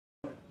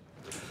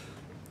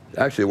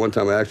Actually, one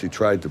time I actually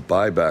tried to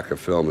buy back a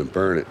film and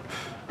burn it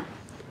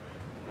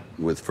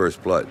with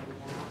First Blood.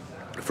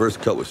 The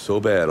first cut was so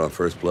bad on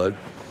First Blood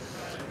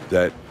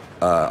that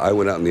I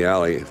went out in the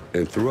alley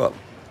and threw up.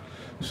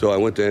 So I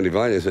went to Andy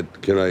Vine and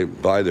said, "Can I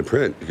buy the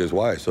print?" He goes,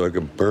 "Why?" So I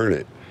could burn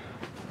it.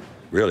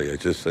 Really,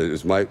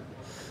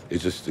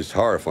 it's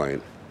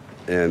horrifying,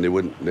 and they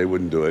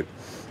wouldn't do it.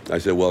 I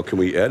said, "Well, can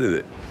we edit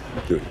it?"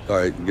 All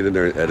right, get in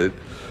there and edit.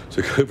 So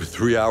it cut for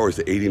 3 hours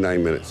to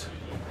 89 minutes.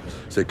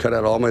 So they cut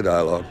out all my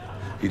dialogue.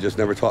 He just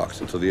never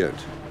talks until the end.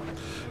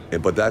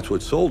 But that's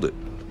what sold it.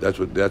 That's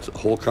the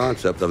whole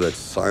concept of that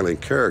silent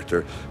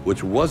character,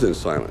 which wasn't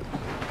silent.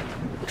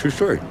 True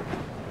story.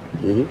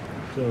 Mm-hmm.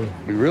 So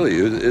it really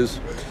is.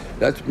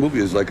 That movie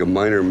is like a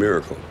minor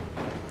miracle.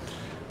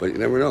 But you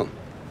never know.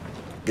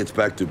 Gets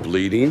back to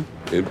bleeding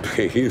and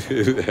pain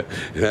and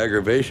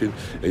aggravation,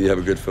 and you have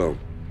a good film.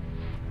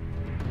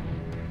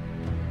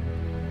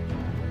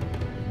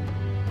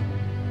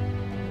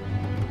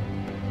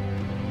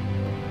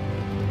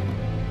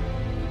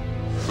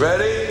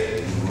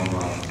 Ready?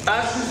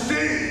 Action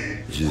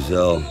scene!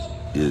 Giselle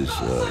is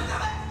a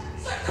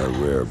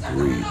rare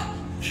breed.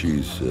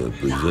 She's a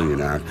Brazilian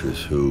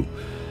actress who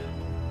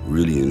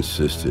really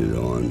insisted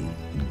on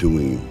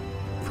doing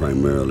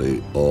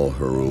primarily all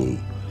her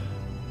own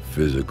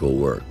physical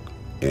work.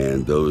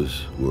 And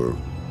those were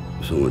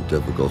somewhat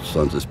difficult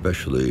stunts,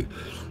 especially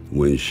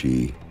when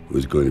she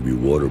was going to be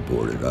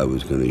waterboarded. I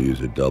was going to use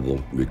a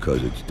double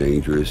because it's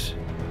dangerous.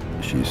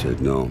 She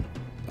said, "No,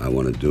 I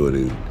want to do it."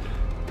 And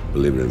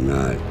believe it or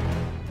not,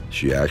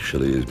 she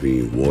actually is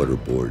being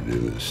waterboarded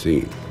in the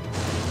scene.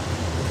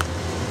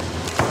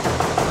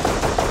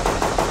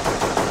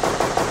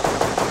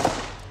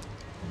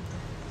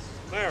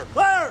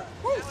 Claire!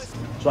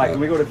 So like, can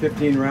we go to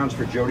 15 rounds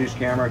for Jody's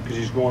camera? Because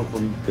he's going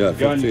from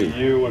gun to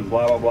you and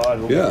blah, blah,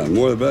 blah. Yeah,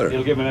 more the better.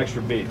 It'll give him an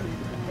extra beat.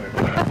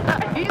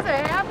 He's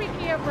a happy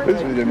camper.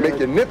 This is to make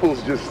your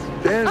nipples just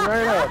stand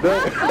right out.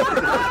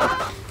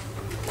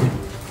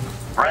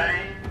 Ready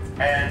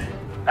and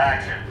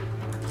action.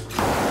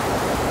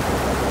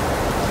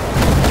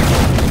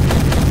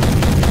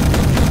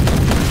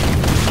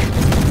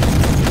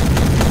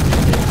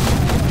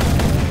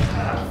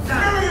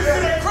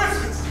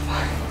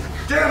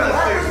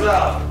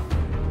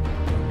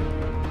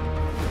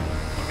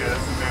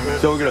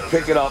 So we're gonna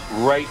pick it up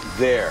right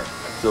there.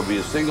 So it'll be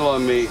a single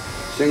on me,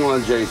 single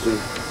on Jason,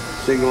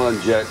 single on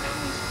Jet,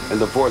 and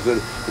the fourth one,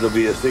 it'll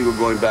be a single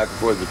going back and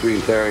forth between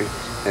Terry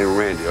and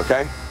Randy,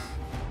 okay?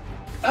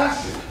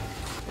 Action!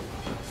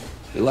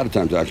 A lot of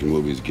times action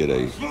movies get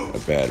a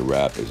bad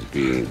rap as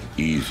being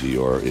easy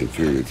or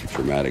inferior to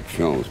dramatic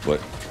films,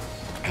 but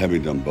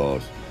having done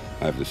both,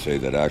 I have to say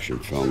that action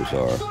films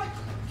are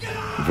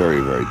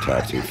very, very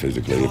taxing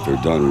physically. If they're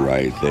done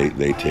right,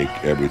 they take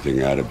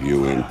everything out of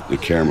you, and the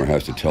camera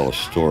has to tell a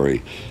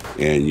story,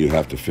 and you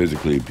have to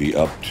physically be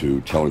up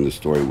to telling the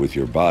story with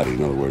your body.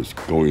 In other words,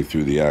 going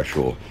through the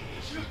actual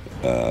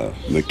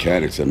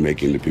mechanics of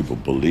making the people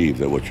believe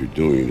that what you're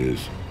doing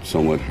is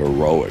somewhat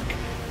heroic.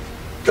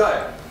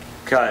 Cut.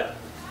 Cut.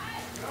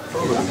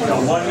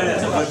 Got 1 minute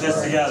to put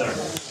this together.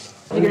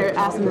 You're gonna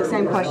ask him the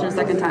same question a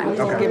second time. He's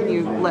giving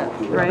you lip,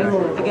 right?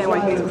 Again, why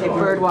he's gonna say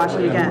bird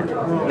watching again.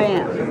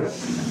 Bam.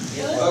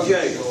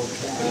 Okay.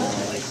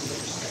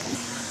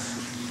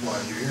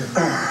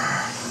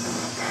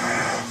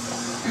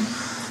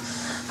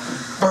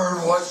 Bird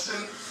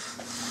watching.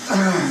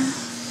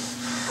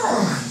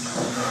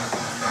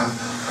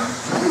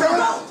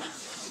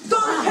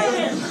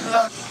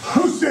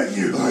 Who sent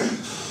you?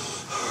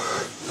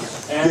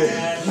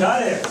 And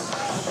got it.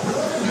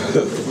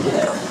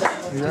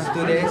 Just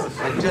 2 days,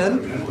 and turn,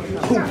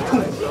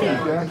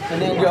 and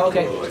then go,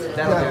 okay.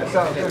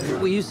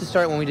 We used to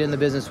start, when we did in the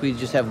business, we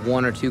just have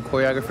 1 or 2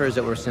 choreographers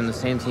that were in the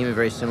same team of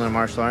very similar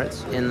martial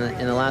arts. In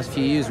the last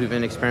few years, we've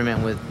been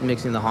experimenting with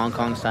mixing the Hong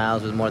Kong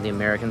styles with more of the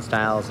American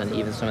styles and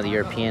even some of the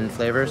European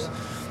flavors.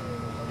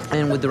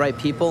 And with the right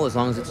people, as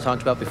long as it's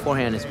talked about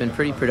beforehand, it's been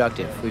pretty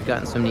productive. We've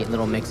gotten some neat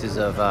little mixes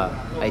of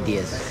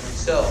ideas.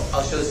 So,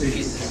 I'll show some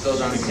pieces that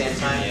goes on at the same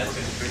time.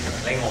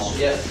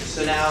 Yeah,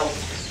 so now,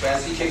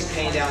 as he kicks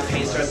pain down,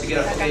 pain starts to get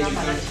up. Okay, you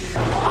come. At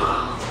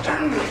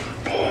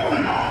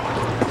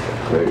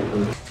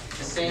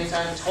the same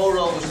time, toe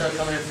roll will start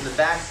coming in from the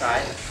back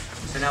side.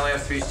 So now we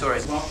have 3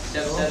 stories.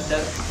 Step, step,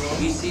 step.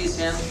 He sees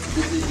him.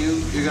 This is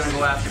you. You're gonna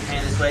go after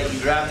pain this way. You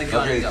grab the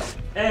gun and go.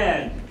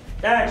 And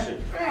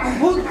action.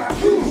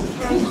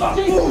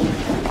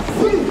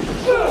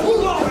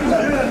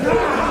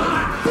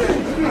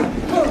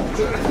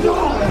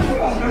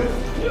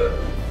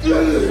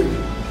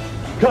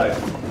 Cut.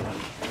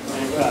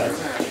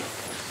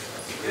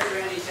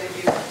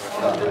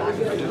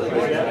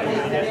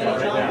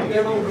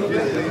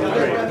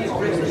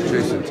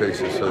 Jason takes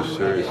it so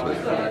seriously.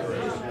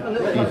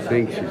 He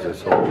thinks he's a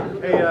soldier.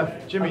 Hey,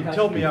 Jimmy,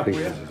 tilt me up, will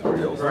you?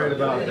 Right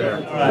about there.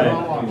 All right.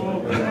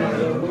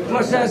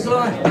 What's that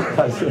line?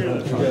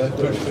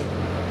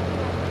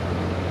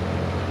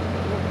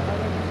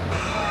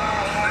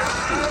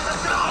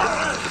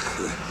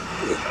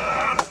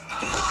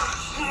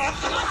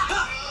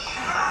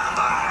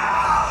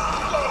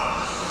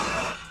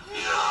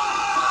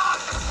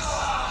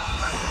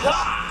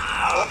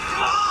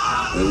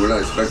 And we're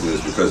not expecting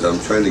this because I'm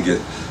trying to get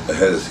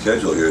ahead of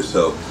schedule here.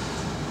 So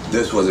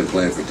this wasn't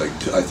planned for like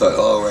I thought,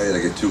 all right, I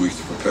get 2 weeks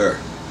to prepare.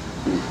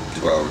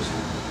 2 hours.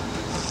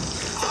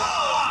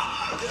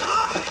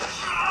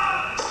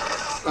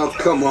 Oh,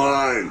 come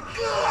on.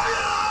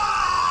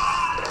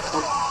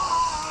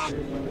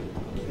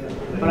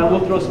 But I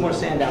will throw some more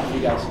sand out for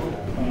you guys.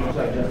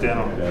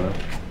 Down.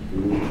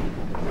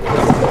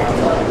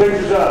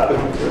 Pictures up.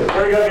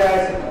 There we go,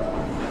 guys.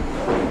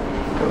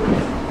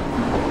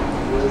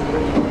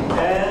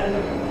 And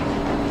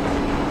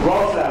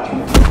roll sound.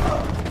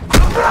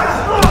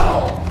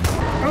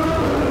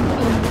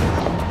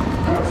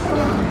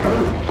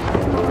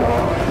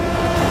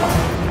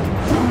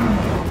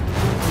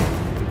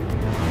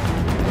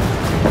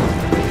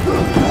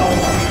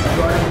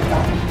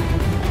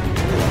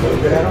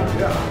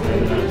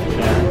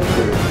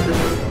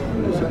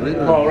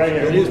 Oh, right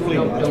here. It is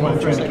bleeding. Don't want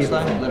to try to keep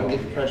let him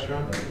get the pressure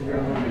on.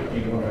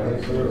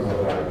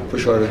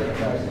 Push harder.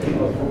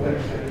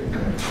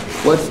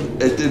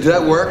 Did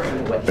that work?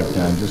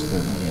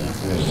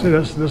 See,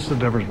 this is the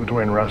difference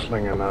between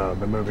wrestling and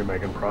the movie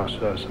making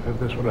process. If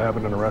this would have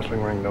happened in a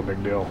wrestling ring, no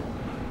big deal.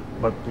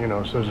 But you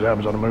know, as soon as it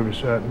happens on a movie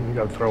set, you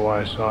got to throw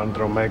ice on,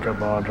 throw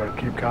makeup on, try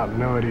to keep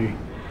continuity.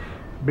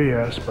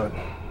 BS, but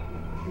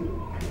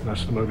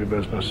that's the movie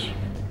business.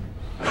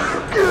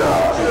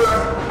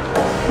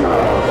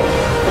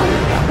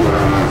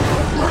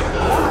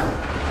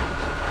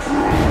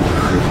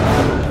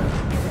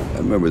 I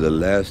remember the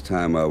last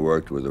time I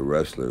worked with a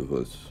wrestler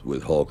was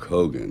with Hulk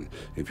Hogan.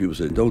 And people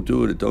said, don't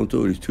do it,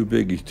 he's too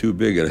big.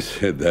 And I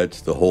said,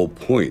 that's the whole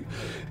point.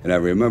 And I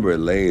remember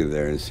laying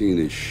there and seeing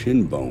his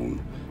shin bone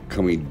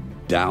coming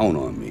down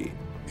on me.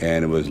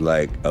 And it was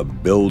like a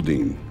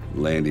building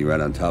landing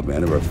right on top of me. I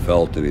never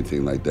felt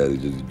anything like that.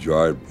 It just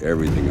jarred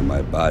everything in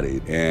my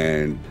body.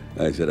 And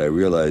I said, I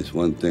realized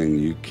one thing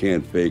you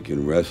can't fake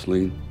in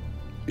wrestling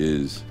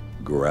is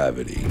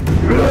gravity.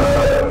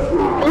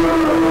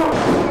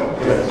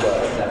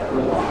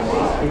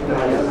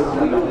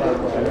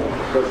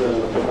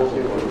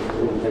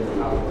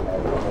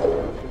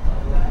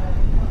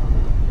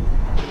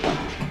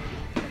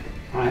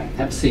 All right,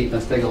 have a seat.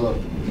 Let's take a look.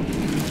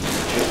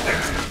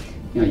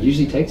 You know, it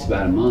usually takes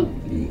about a month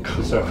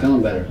to start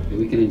feeling better.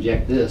 We can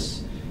inject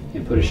this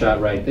and put a shot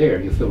right there.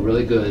 You'll feel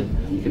really good.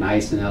 You can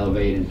ice and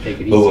elevate and take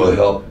it easy. But will it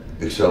help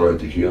accelerate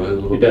the healing a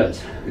little bit? It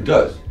does. It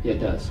does? Yeah, it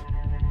does.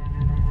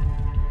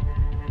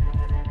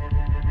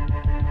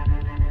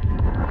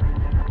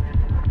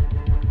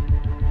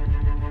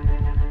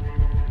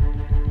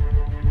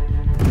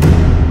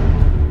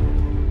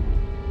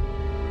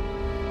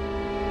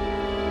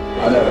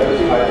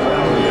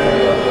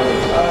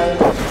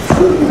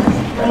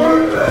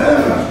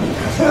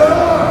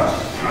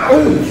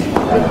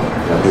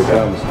 Here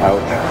comes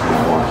out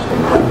and wants to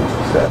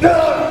set.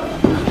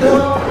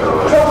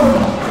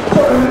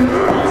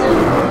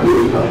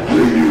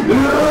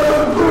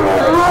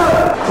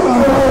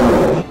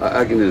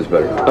 I can do this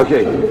better.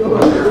 Okay.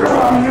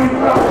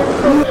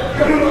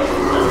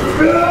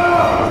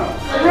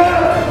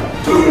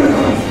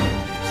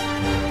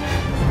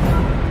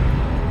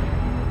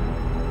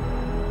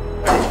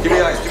 Give me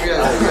ice, give me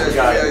ice, give me ice,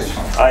 give me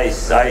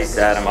ice. Ice,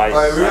 Adam, ice. All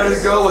right, we ready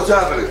to go? What's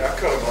happening?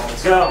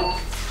 Let's go.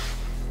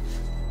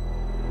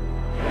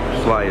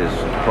 Sly has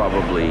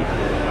probably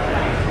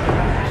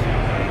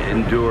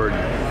endured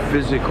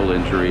physical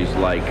injuries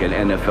like an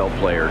NFL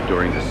player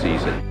during the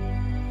season.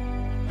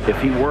 If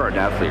he were an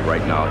athlete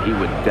right now, he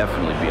would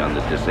definitely be on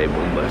the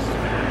disabled list.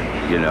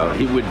 You know,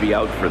 he would be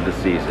out for the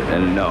season.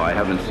 And no, I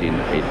haven't seen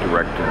a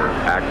director or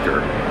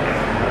actor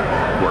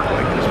work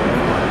like this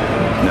before.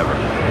 Never.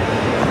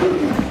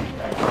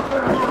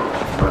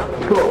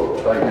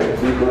 Cool.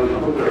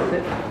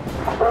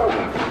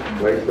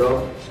 Right,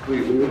 so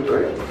squeeze the meat,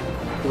 right?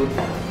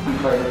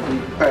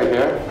 Right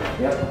here?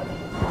 Yep.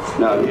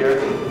 Now here.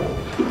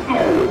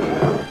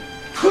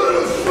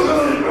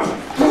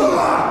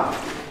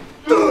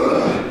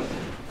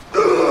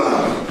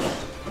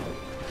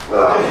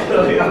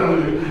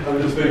 I'm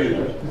just thinking.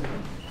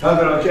 How's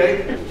that okay?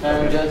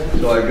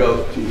 So I go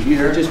to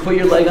here. Just put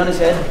your leg on his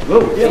head.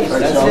 Whoa, geez,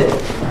 that's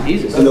it.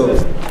 Jesus. No.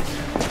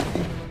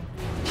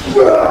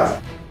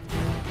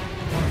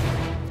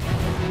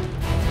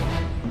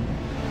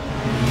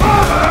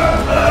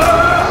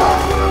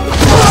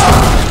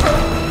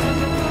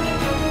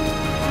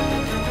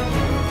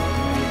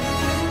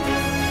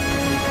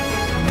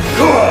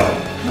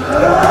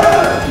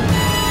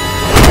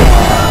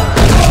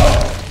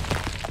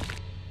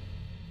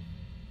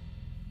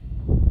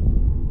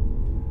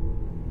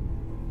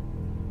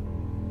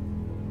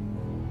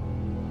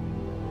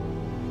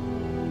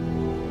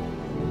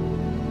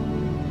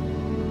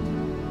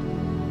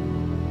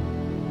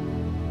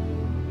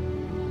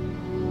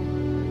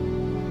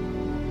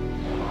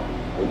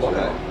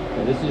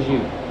 So this is you.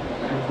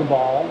 Here's the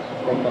ball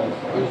that goes.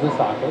 Here's the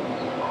socket.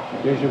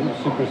 Here's your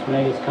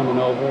supraspinatus coming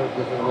over.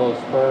 This is a little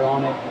spur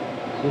on it.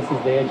 This is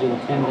the edge of the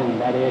tendon.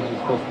 That edge is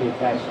supposed to be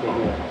attached to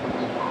here.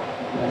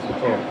 That's the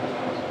tear.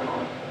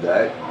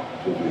 That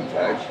should be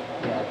attached?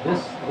 Yeah,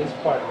 this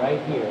part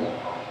right here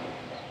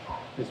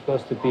is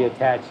supposed to be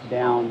attached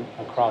down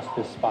across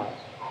this spot.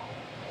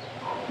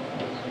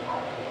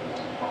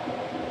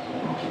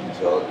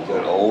 So is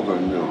that old or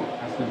new?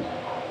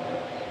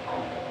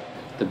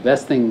 The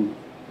best thing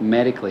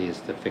medically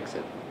is to fix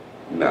it.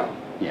 No.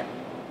 Yeah.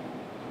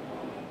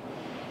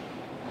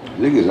 The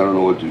thing is, I don't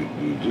know what you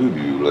do.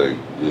 Do you like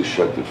just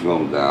shut the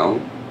film down?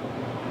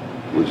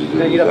 Which is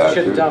then you'd have to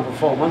shut it down for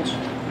 4 months,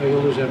 or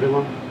you'll lose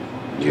everyone.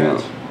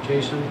 Yeah.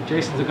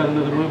 Jason's got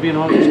another movie in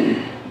August.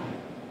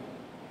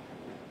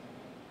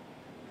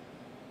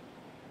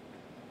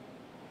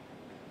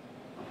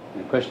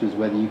 The question is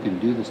whether you can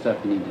do the stuff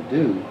you need to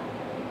do.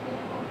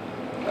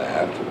 I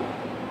have to.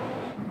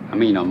 I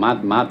mean, you know,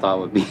 my thought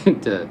would be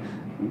to,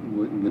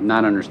 with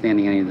not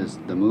understanding any of this,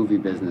 the movie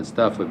business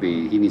stuff, would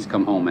be he needs to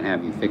come home and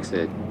have you fix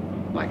it,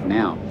 like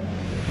now.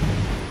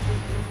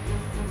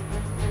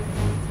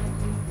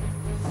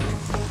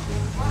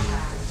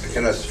 I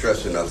cannot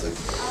stress enough that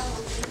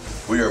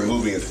we are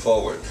moving it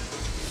forward.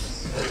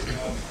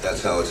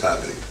 That's how it's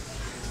happening.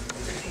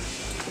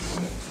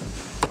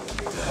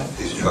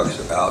 These trucks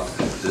are out.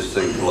 This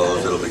thing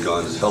blows, it'll be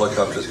gone. This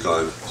helicopter's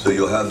gone. So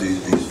you'll have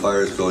these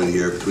fires going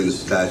here between the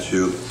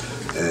statue,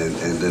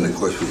 and then of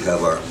course we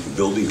have our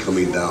building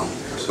coming down.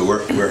 So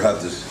we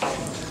have this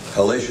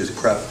hellacious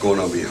crap going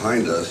on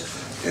behind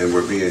us, and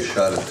we're being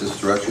shot at this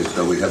direction.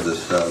 So we have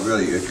this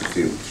really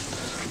interesting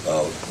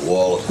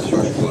wall of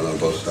destruction going on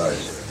both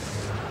sides.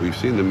 We've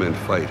seen the men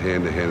fight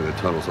hand to hand in the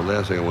tunnels. The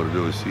last thing I want to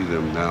do is see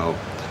them now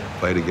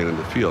fight again in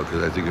the field,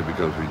 because I think it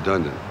becomes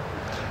redundant.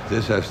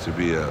 This has to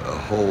be a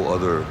whole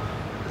other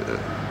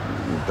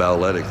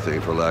balletic thing,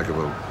 for lack of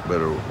a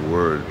better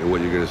word. And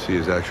what you're going to see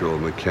is actual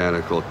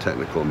mechanical,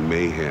 technical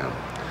mayhem,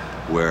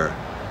 where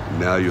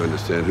now you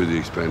understand who the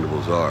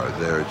Expendables are.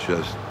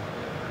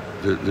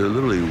 They're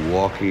literally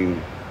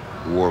walking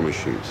war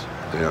machines.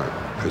 They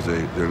are, because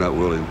they're not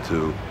willing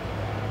to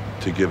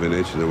give an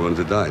inch, and they're willing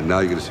to die. Now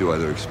you're going to see why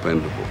they're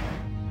expendable.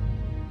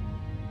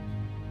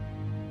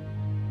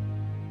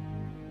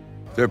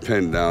 They're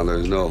pinned down.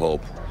 There's no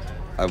hope.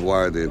 I've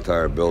wired the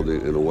entire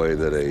building in a way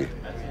that a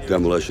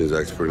demolitions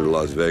expert in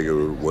Las Vegas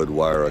would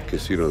wire a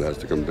casino that has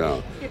to come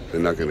down.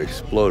 They're not going to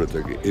explode it,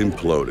 they're going to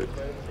implode it,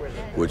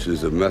 which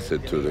is a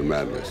method to their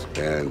madness.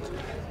 And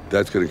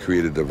that's going to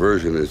create a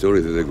diversion. It's the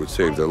only thing that would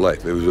save their life.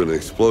 If it was an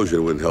explosion,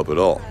 it wouldn't help at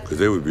all, because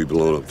they would be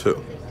blown up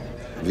too.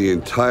 The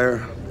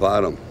entire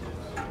bottom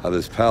of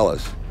this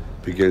palace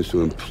begins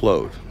to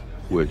implode,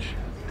 which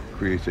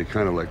creates a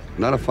kind of like,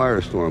 not a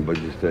firestorm, but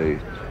just a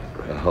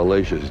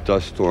hellacious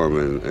dust storm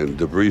and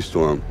debris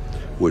storm,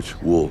 which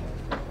will,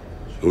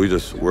 and we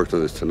just worked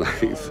on this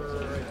tonight,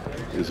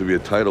 this will be a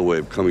tidal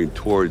wave coming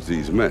towards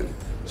these men,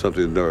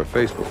 something they've never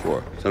faced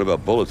before. It's not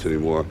about bullets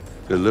anymore.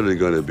 They're literally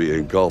going to be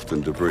engulfed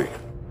in debris.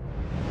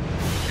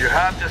 You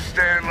have to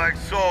stand like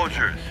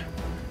soldiers.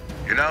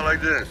 You're not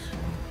like this.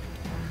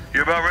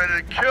 You're about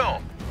ready to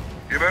kill.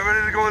 You're about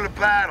ready to go into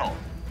battle.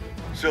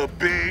 So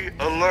be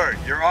alert.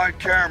 You're on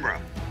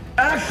camera.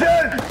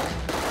 Action!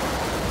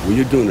 When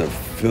you're doing a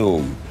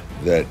film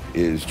that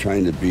is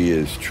trying to be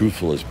as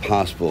truthful as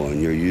possible, and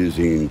you're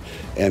using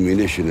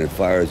ammunition that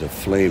fires a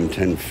flame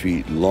 10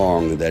 feet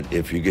long, that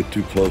if you get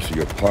too close to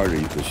your partner,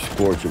 you can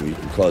scorch them, you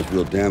can cause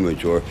real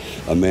damage, or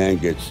a man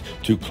gets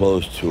too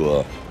close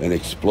to an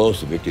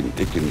explosive, it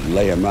can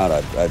lay him out.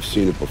 I've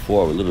seen it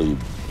before. We literally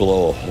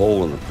blow a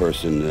hole in a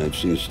person. I've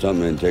seen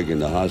stuntmen taken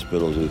to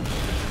hospitals and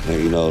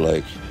you know,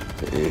 like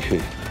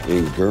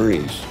in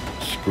gurneys,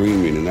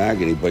 screaming in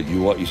agony. But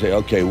you say,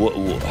 okay,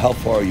 how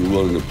far are you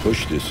willing to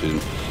push this?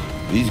 And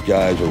these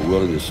guys are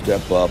willing to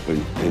step up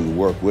and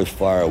work with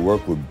fire,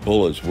 work with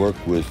bullets, work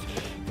with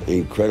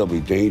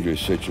incredibly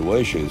dangerous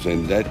situations.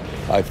 And that,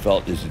 I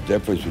felt, is the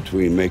difference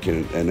between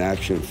making an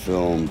action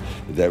film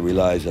that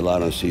relies a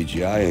lot on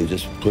CGI and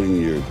just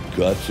putting your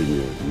guts and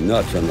your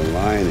nuts on the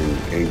line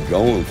and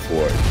going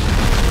for it.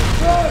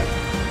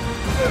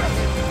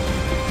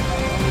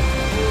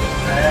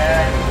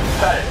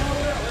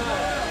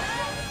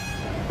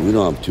 We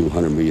don't have a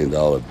 $200 million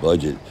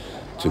budget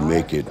to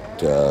make it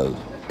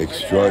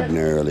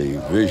extraordinarily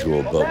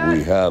visual, but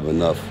we have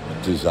enough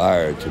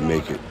desire to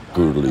make it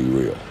brutally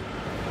real.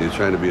 You're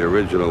trying to be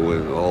original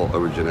when all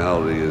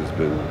originality has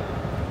been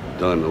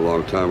done a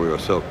long time ago.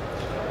 So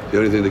the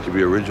only thing that can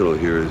be original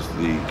here is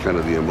the kind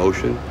of the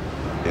emotion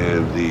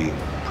and the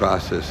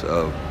process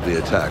of the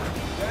attack.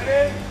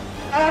 Ready?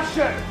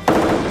 Action!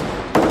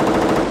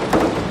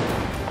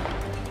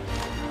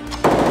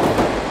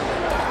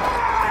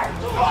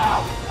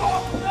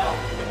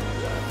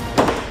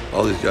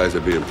 All these guys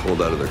are being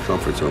pulled out of their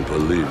comfort zone,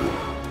 believe me.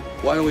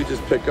 Why don't we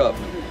just pick up?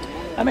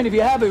 I mean, if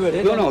you're happy with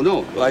it.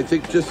 No. I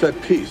think just that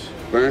piece,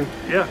 Baron.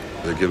 Yeah.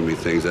 They're giving me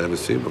things I haven't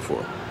seen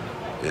before.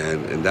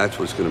 And that's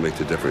what's going to make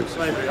the difference.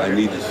 I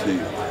need to see. You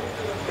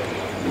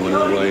want to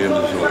know who I am,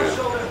 this is who I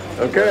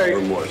am. Okay.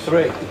 Remorse.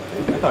 3. I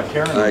thought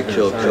Karen. I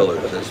kill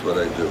killers. That's what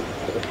I do.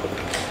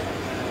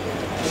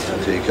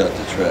 Take out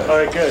the trash. All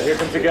right, good. Here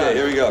comes the guy. Okay,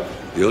 here we go.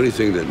 The only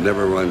thing that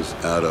never runs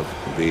out of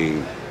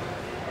being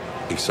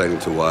exciting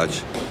to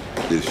watch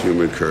is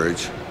human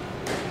courage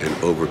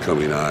and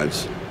overcoming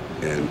odds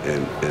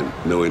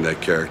and knowing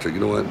that character, you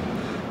know what?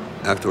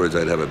 Afterwards,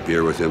 I'd have a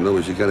beer with him. In other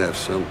words, you gotta have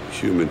some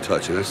human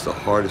touch, and that's the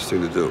hardest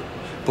thing to do.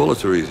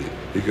 Bullets are easy.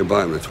 You can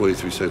buy them at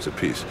 23 cents a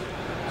piece.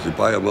 You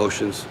buy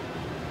emotions,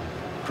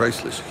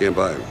 priceless. You can't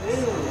buy them.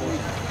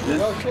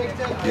 This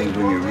is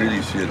when you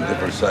really see a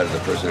different side of the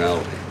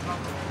personality.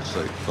 It's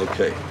like,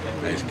 okay,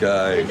 nice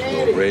guy,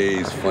 little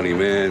raised, funny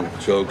man,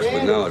 jokes,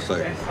 but now it's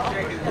like,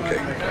 okay.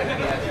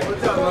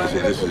 I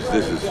say,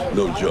 this is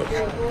no joke.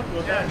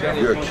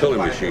 You're a killing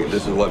machine.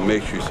 This is what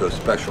makes you so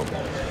special.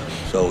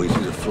 So we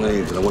see the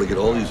flames, and I want to get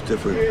all these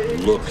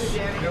different looks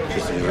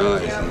just in your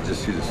eyes, and you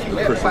just see this,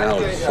 the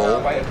personality,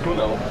 soul.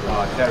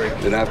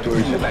 Then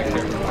afterwards,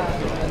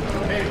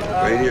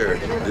 right here,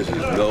 this is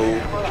no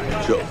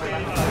joke.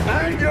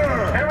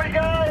 Anger! Here we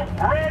go!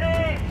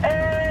 Ready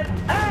and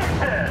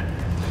action!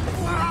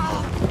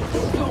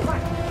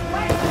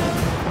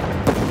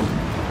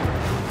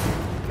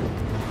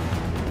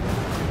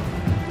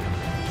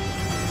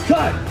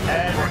 Cut!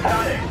 And we're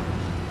cutting.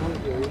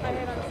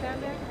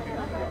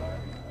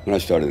 When I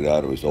started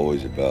out, it was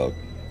always about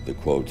the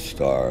quote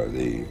star,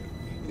 the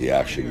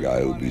action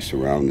guy who'd be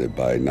surrounded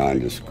by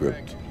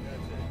nondescript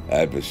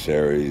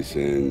adversaries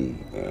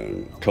and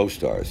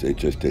co-stars. It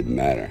just didn't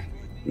matter.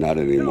 Not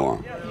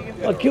anymore.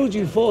 I killed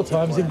you 4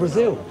 times in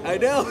Brazil. I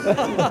know.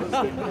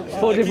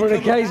 4 different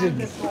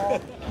occasions.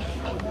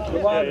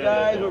 Come on,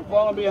 guys, we're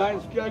falling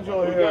behind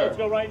schedule here. Let's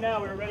go right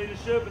now. We're ready to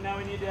shoot, but now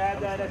we need to add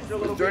that extra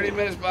little We're 30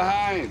 minutes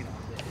behind.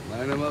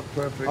 Line them up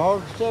perfect.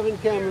 All 7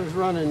 cameras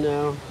running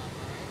now.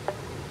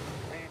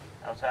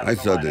 I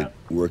thought that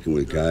working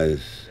with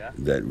guys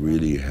that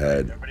really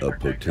had a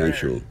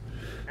potential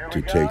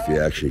to take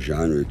the action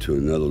genre to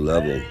another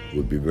level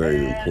would be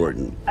very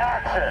important.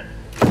 Action!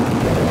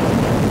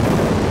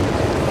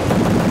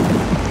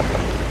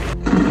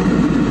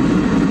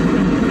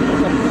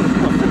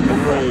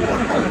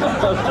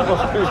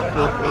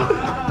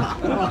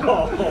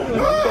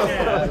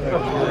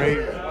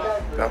 Great.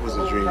 That was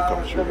a dream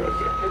come true right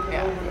there.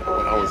 Yeah.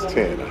 When I was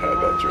 10, I had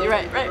that dream.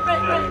 Right.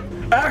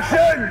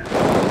 Action!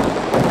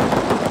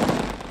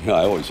 You know,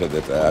 I always said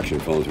that the action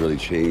films really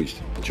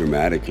changed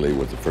dramatically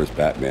with the first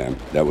Batman.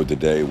 That was the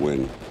day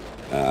when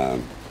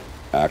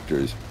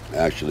actors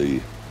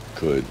actually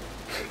could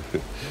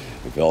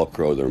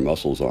Velcro their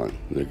muscles on.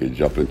 They could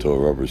jump into a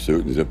rubber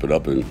suit and zip it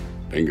up and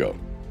bingo.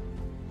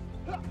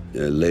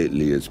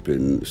 Lately, it's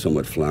been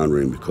somewhat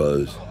floundering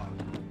because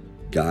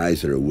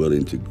guys that are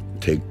willing to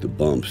take the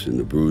bumps and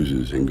the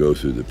bruises and go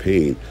through the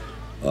pain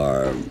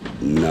are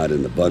not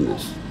in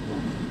abundance.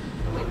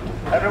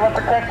 Everyone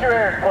protect your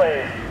ears,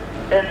 please.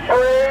 In 3,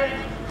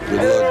 2,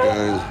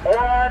 1,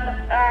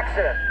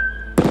 action!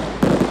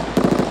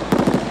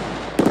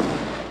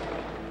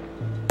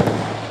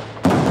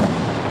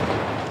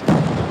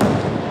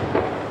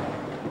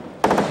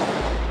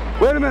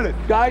 Wait a minute,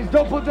 guys,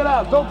 don't put that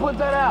out, don't put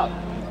that out.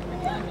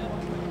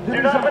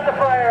 Do not put the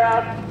fire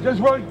out. Just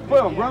run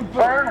film, run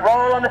film. Turn,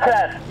 roll on the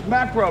 10.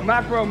 Macro.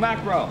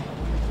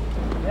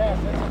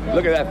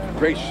 Look at that,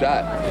 great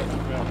shot.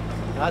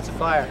 That's a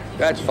fire.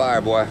 That's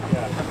fire, boy.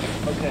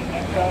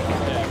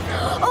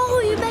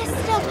 Oh, you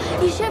messed up.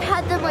 You should have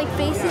had them like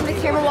facing the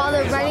camera while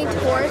they're running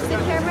towards the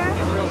camera.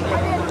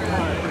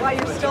 While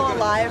you're still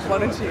alive, why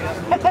don't you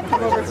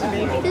come over to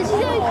me? Did you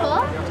get a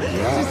call?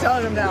 She's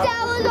telling him now.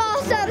 That was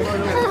awesome.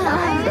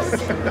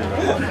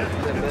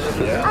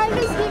 I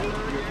was giving.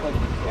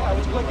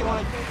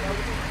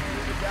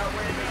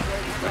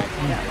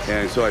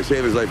 And so I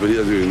saved his life, but he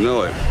doesn't even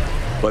know it.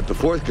 But the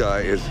fourth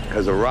guy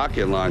has a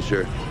rocket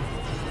launcher.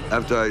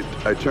 After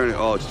I turn it,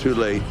 oh, it's too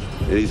late,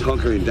 and he's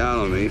hunkering down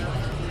on me.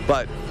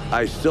 But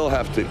I still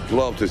have to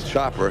blow up this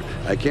chopper.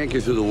 I can't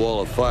get through the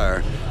wall of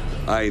fire.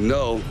 I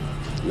know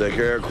that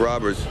Eric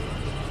Roberts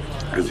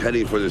is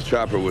heading for this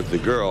chopper with the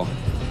girl.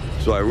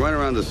 So I run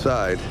around the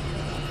side,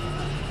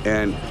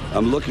 and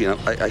I'm looking.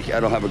 I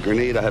don't have a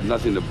grenade. I have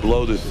nothing to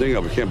blow this thing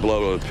up. I can't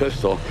blow it with a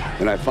pistol.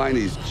 And I find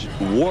these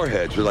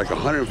warheads are like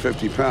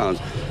 150 pounds,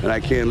 and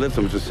I can't lift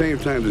them. At the same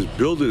time, this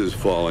building is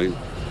falling,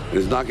 and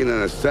it's knocking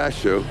on a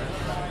statue,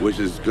 which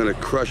is going to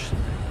crush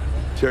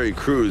Terry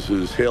Crews,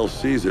 who's Hail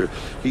Caesar.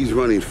 He's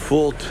running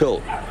full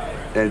tilt,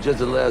 and just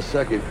at the last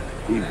second,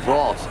 he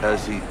vaults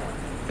as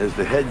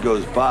the head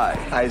goes by.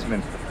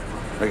 Heisman.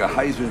 Like a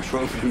Heisman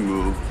Trophy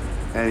move,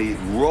 and he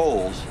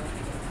rolls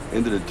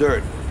into the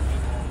dirt.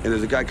 And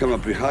there's a guy coming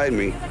up behind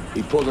me.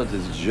 He pulls out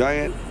this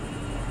giant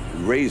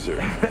razor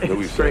that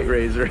we straight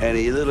razor, and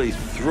he literally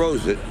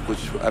throws it,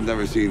 which I've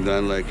never seen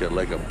done, like a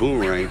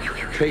boomerang.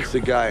 Takes the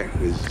guy,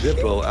 his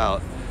Zippo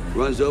out,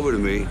 runs over to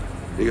me.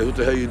 He goes, "What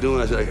the hell are you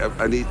doing?" I said,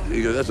 I need.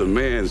 He goes, "That's a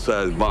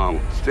man-sized bomb.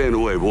 Stand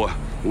away, boy.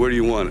 Where do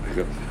you want it?" I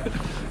go,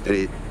 and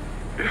he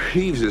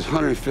heaves this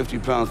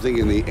 150-pound thing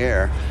in the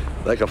air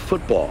like a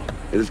football.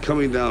 It is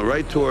coming down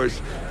right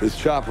towards this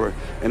chopper,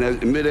 and as,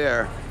 in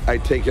midair, I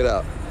take it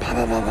out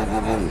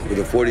with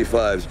the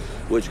 45s,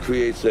 which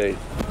creates a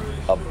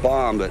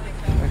bomb that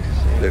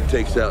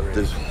takes out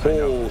this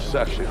whole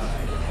section.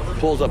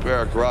 Pulls up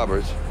Eric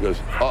Roberts, goes,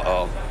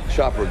 uh-oh,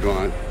 chopper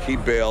gone. He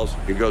bails,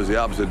 he goes the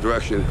opposite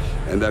direction,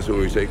 and that's when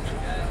we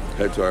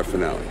head to our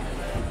finale.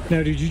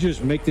 Now, did you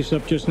just make this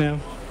up just now?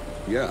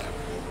 Yeah.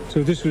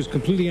 So this was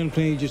completely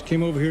unplanned. You just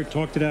came over here,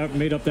 talked it out, and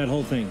made up that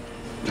whole thing.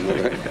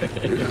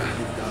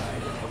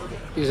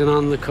 He's an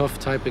on-the-cuff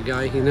type of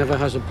guy. He never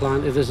has a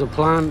plan. If there's a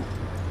plan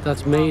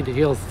that's made,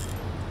 he'll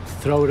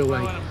throw it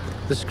away.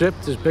 The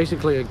script is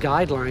basically a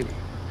guideline.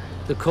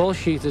 The call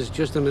sheet is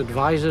just an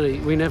advisory.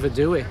 We never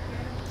do it.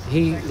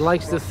 He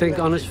likes to think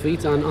on his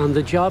feet and on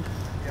the job.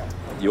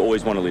 You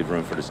always want to leave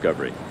room for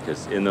discovery,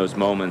 because in those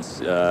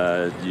moments,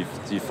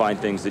 you find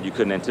things that you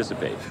couldn't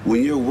anticipate.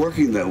 When you're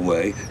working that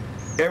way,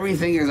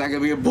 everything is not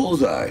going to be a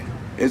bullseye.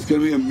 It's going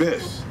to be a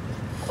miss.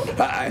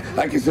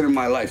 I consider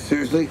my life,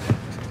 seriously,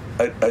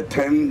 a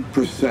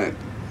 10%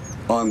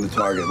 on the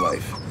target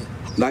life.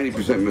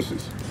 90%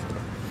 misses.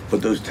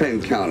 But those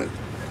 10 counted.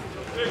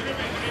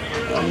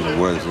 I'm going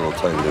to wear this a little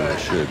tighter than I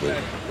should, but...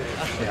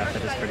 Yeah,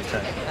 that is pretty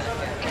tight.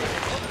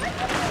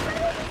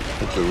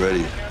 Put the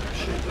ready.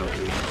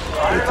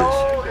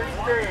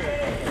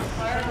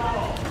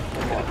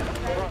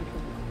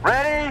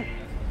 Ready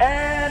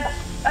and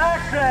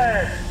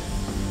action!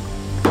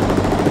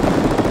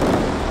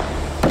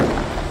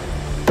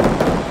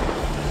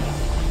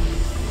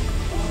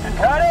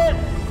 Cut it!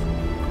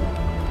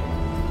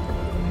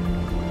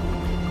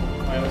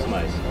 That was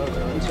nice.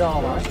 你知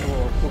道吗？我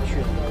过去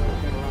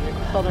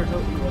到那儿之后，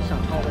我想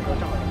抄的时候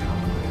正好有场。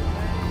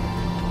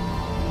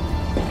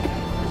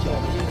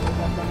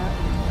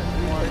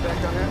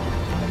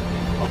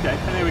Okay, I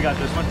think we got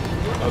this one.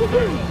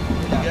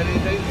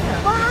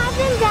 What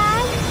happened,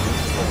 Dad?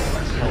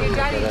 Your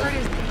daddy hurt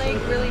his leg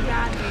really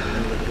bad,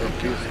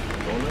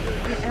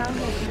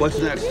 What's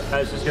next? I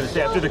was just going to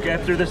say, after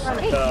this,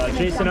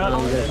 Jason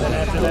up, and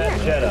after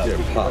that, Jet up.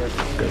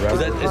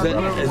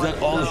 Is that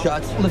all the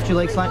shots? Lift your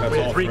leg slightly.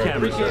 That's all 3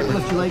 cameras.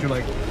 Lift your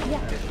leg.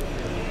 Yeah.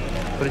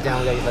 Put it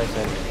down, got your legs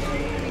in.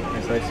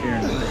 Nice legs here.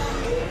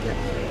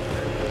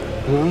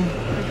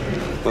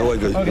 My wife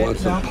goes, you want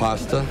some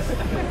pasta?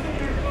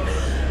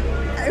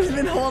 I've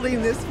been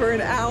holding this for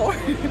an hour.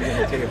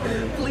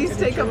 Please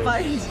take a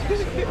bite.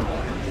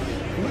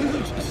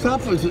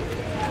 Stop it.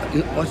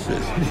 What's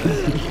this?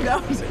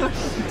 No,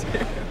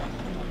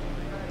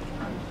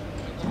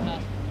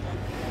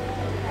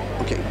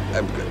 Okay,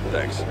 I'm good,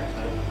 thanks.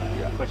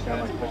 Push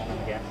down, push on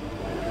the gas.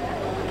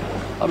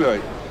 I'll be all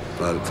right.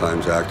 A lot of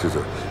times actors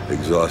are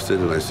exhausted,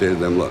 and I say to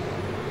them, look,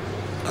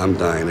 I'm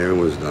dying,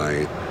 everyone's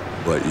dying,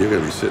 but you're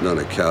going to be sitting on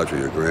a couch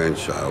with your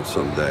grandchild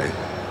someday,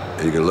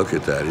 and you're going to look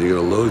at that, and you're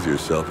going to loathe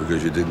yourself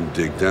because you didn't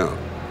dig down.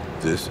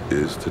 This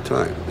is the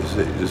time. This is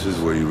it. This is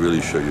where you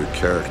really show your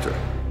character.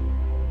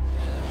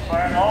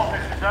 Fire in all,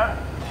 pictures up.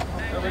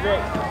 There we go.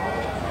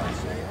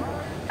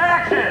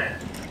 Action!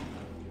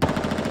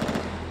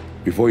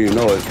 Before you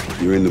know it,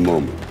 you're in the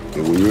moment.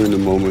 And when you're in the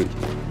moment,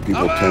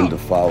 people tend to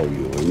follow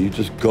you, and you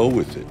just go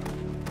with it.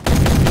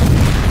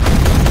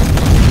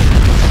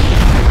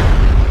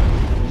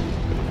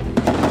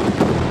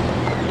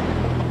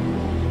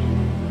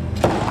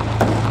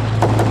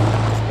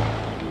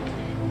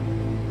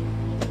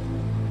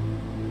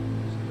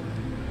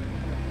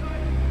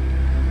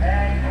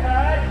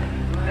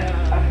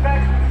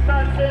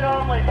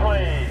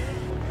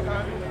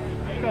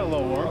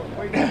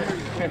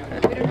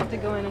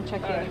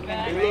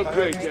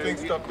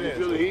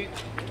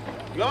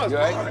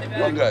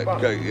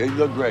 You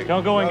look great.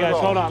 Don't go in, guys.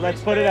 Hold on.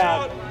 Let's put it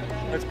out.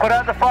 Let's put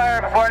out the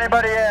fire before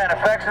anybody in.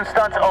 Effects and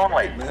stunts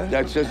only.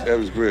 That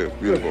was great.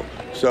 Beautiful.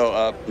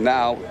 So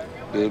now,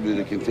 there'll be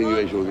the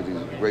continuation. We'll get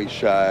these great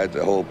shots,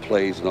 the whole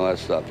place and all that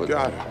stuff. But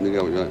got it. You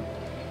know what you're doing.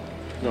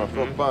 No, I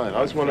felt fine.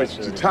 I just want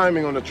to the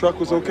timing on the truck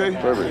was okay?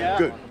 Perfect. Yeah.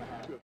 Good.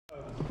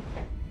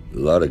 A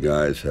lot of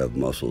guys have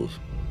muscles.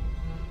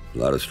 A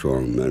lot of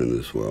strong men in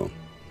this world.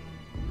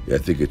 I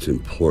think it's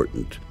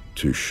important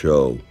to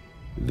show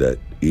that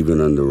even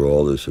under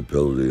all this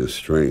ability and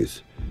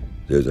strength,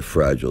 there's a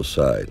fragile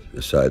side,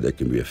 a side that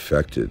can be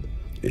affected.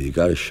 And you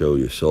got to show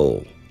your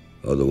soul.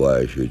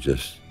 Otherwise, you're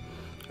just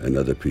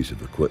another piece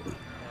of equipment.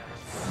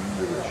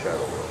 You're in the shadow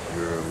world.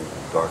 You're a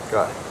dark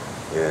guy.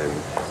 And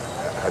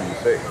how do you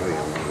say it?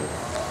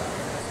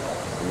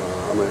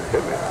 I'm a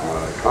hitman. I'm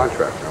a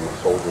contractor. I'm a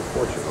soldier of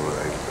fortune.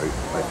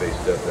 I face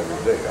death every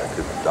day. I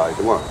could die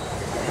tomorrow. I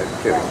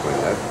can't explain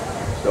that.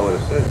 So in a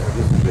sense,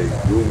 this is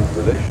a doomed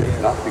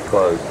relationship, not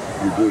because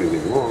you do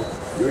anything wrong.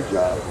 Your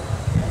job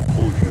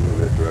pulls you in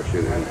that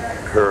direction, and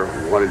her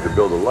wanting to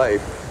build a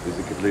life is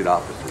the complete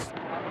opposite.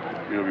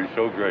 It'll be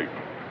so great.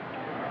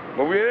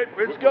 Well, we're in it.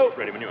 Let's go.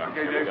 Ready when you are.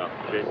 Okay, Here we go.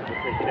 Jason,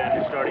 take you down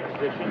to starting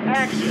position.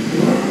 Action!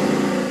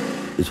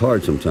 It's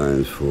hard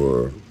sometimes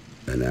for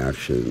an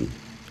action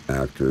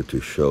actor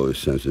to show a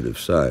sensitive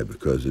side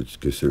because it's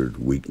considered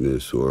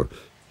weakness, or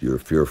you're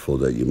fearful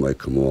that you might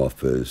come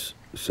off as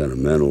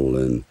sentimental.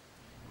 And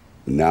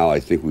now I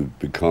think we've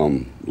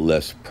become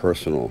less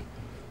personal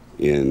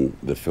in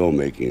the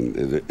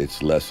filmmaking.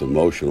 It's less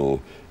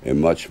emotional and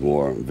much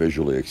more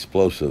visually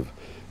explosive,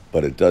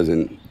 but it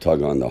doesn't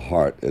tug on the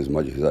heart as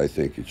much as I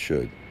think it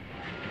should.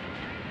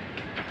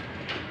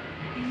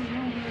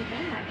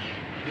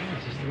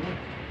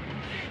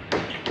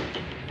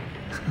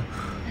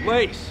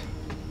 Lace,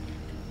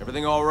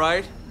 everything all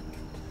right?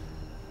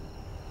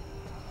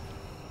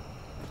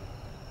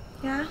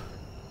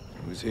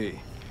 Who's he?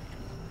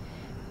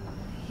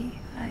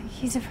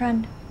 He's a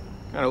friend.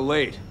 Kinda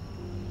late.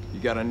 You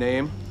got a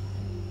name?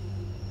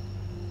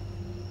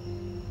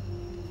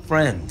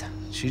 Friend.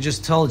 She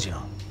just told you.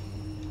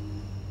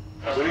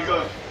 When he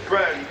goes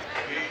friend,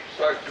 he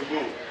starts to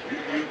move.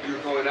 You're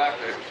going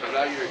after him. So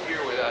now you're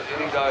here without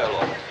any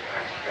dialogue.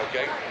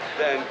 Okay?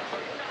 Then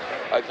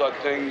I thought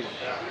things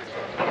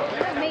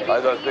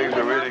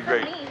were really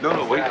great.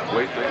 No, wait.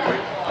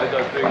 I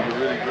thought things were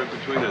really great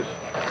between us.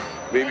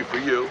 Maybe for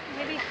you.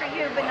 Maybe for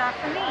you, but not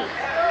for me.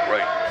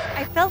 Right.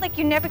 I felt like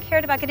you never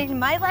cared about getting into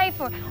my life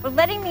or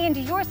letting me into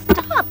yours.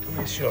 Stop!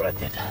 Yeah, sure I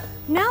did.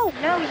 No,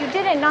 you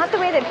didn't. Not the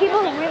way that people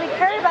who really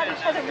care about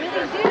each other really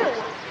do.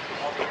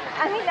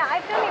 I mean,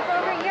 I've known you for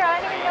over a year. I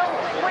don't even know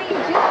what you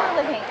do for a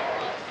living.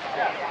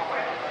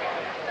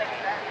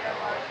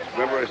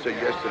 Remember I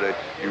said yesterday,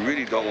 you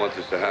really don't want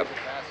this to happen.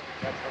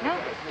 No.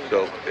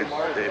 So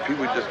if he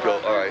would just go,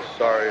 all right,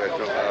 sorry, all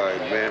right,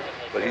 man,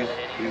 but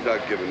he's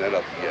not giving that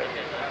up yet.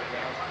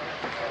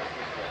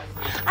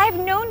 I've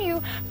known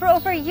you for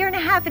over a year and a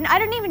half, and I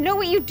don't even know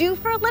what you do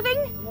for a living.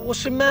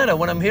 What's the matter?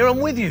 When I'm here, I'm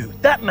with you.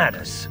 That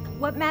matters.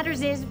 What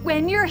matters is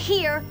when you're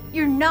here,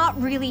 you're not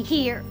really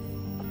here.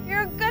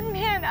 You're a good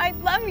man. I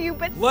love you,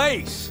 but...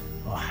 Lace!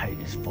 Oh, I hate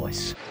his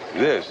voice.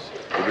 This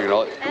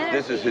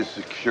is his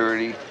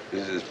security,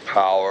 this is his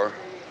power,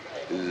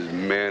 this is his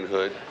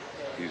manhood.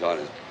 He's on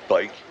his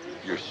bike,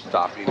 you're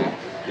stopping him.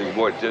 There's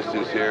more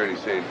distance here, and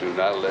he's saying, do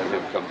not let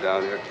him come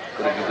down here.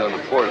 But if he's on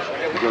the porch,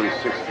 he's only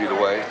 6 feet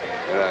away,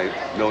 and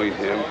knowing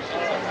him,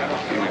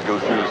 he would go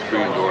through the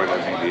screen door, and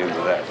that'd be the end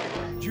of that.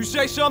 Did you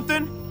say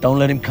something? Don't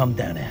let him come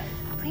down here.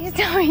 Please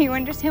tell me you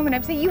understand what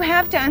I'm saying. You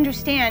have to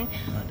understand.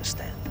 I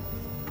understand.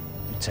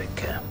 You take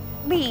care.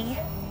 Lee.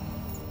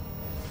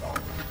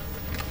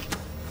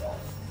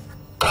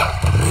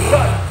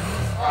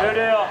 New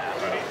deal.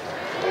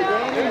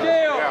 New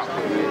deal.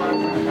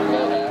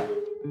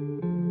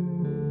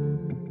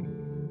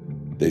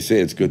 They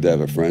say it's good to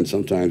have a friend.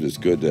 Sometimes it's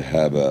good to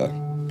have a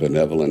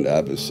benevolent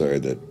adversary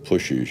that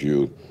pushes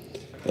you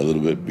a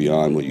little bit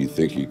beyond what you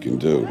think you can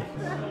do.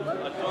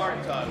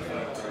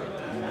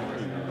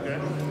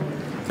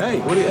 Hey,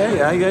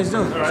 how you guys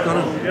doing? What's going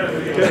on?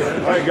 Okay.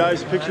 All right,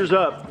 guys, pictures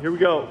up. Here we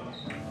go.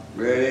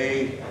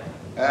 Ready,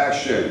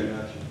 action.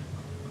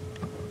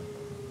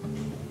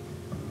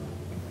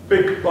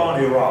 Big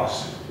Barney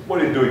Ross,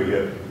 what are you doing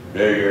here?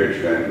 Bigger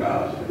Trent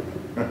Mouse.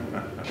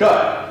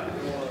 Cut.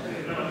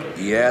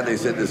 Yeah, they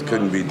said this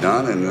couldn't be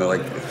done, and they're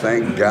like,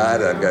 thank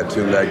God I've got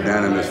two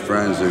magnanimous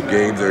friends who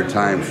gave their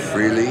time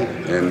freely,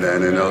 and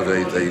you know,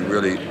 they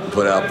really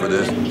put out for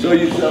this. So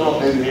you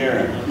settle in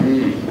here.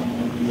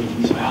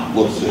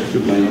 What's it?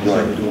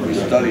 You're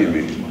studying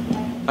me.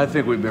 I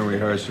think we've been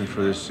rehearsing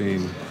for this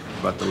scene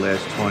about the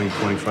last 20,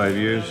 25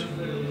 years.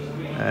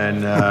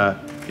 And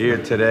here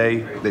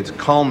today, it's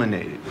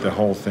culminated. The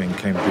whole thing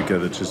came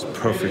together just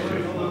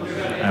perfectly.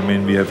 I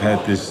mean, we have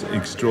had this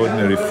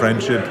extraordinary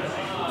friendship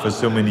for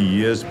so many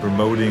years,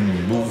 promoting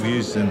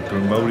movies and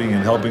promoting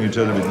and helping each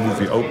other with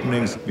movie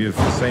openings. We have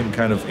the same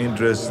kind of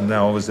interests, and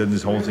now all of a sudden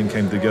this whole thing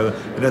came together.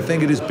 And I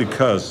think it is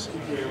because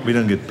we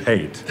don't get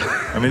paid.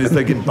 I mean, it's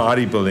like in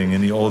bodybuilding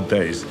in the old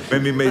days.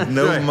 When we made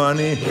no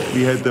money,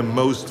 we had the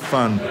most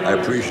fun. I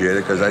appreciate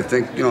it, because I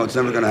think, you know, it's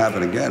never going to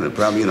happen again. And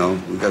probably, you know,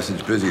 we've got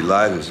such busy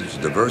lives and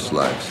such diverse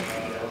lives.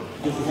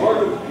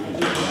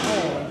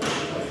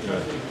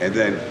 And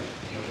then,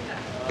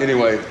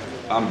 anyway,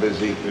 I'm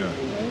busy. Yeah.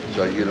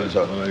 So, you know,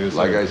 so,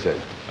 like I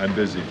said. I'm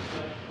busy.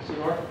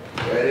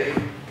 Ready,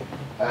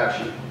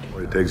 action.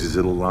 What it takes is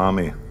a little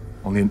army.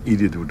 Only an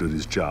idiot would do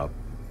this job.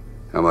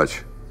 How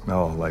much?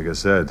 No, like I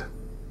said.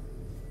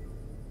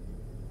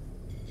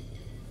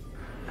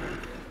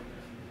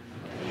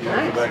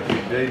 Go back to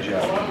your day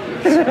job.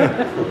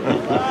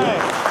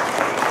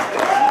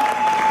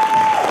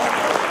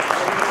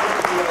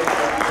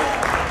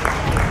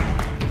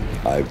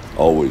 I've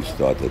always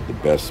thought that the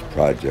best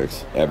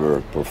projects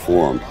ever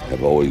performed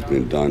have always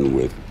been done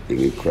with an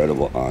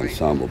incredible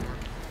ensemble.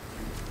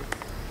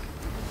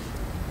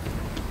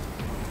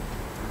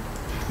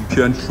 You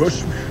can't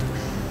trust me.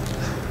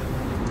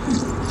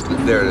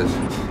 There it is.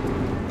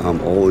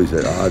 I'm always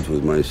at odds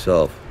with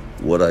myself.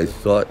 What I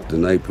thought the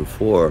night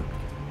before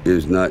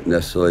is not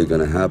necessarily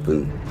going to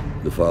happen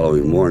the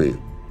following morning.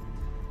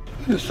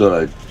 Just thought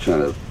I'd try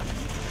to,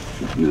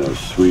 you know,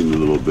 sweeten a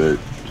little bit,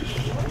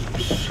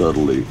 just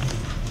subtly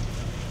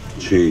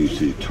change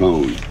the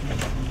tone.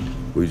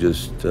 We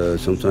just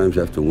sometimes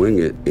have to wing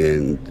it,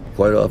 and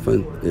quite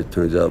often it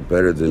turns out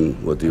better than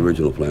what the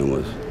original plan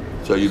was.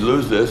 So you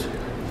lose this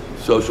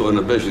social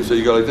inhibition, so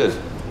you go like this.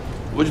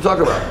 What'd you talk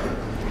about?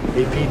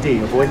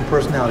 APD, avoidant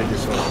personality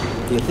disorder.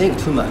 You think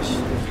too much.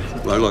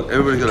 Right, look,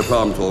 everybody's got a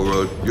problem, Toll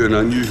Road. You're an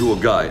unusual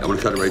guy. I'm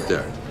gonna cut it right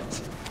there.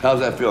 How's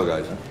that feel,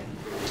 guys?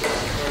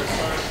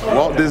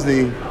 Walt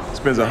Disney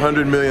spends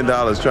 $100 million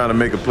trying to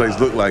make a place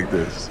look like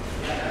this.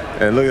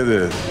 And look at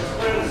this.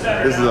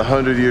 This is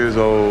 100 years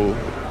old.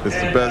 It's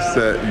the best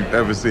set you've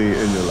ever seen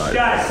in your life.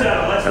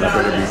 And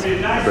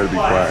I better be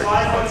quiet,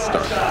 'cause it's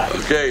about to start.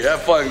 Okay,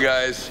 have fun,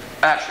 guys.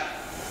 Action.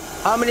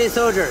 How many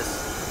soldiers?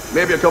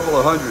 maybe a couple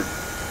of hundred.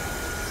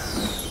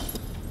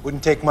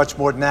 Wouldn't take much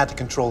more than that to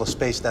control a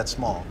space that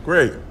small.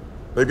 Great.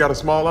 They've got a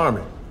small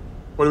army.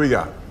 What do we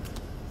got?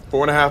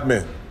 4.5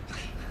 men.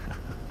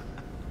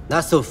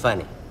 Not so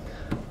funny.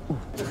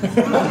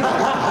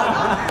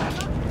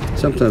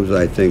 Sometimes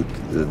I think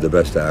the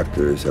best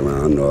actors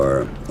around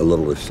are a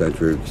little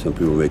eccentric. Some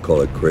people may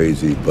call it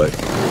crazy, but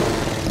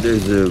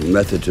there's a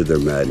method to their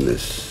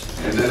madness.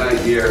 And then I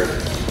hear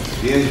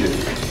the engine.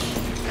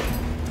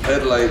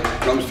 Headlight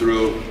comes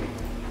through,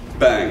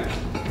 bang,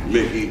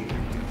 Mickey,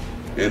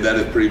 and that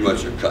is pretty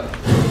much a cut.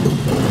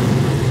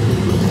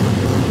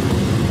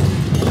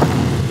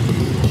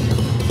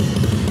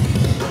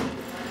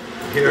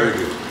 Here? Very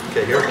good.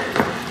 Okay, here.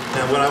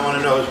 And what I want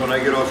to know is when I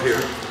get off here,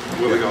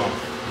 where we going?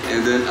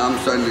 And then I'm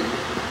starting to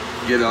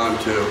get on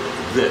to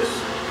this.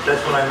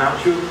 That's when I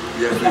mount you?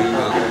 Yes, you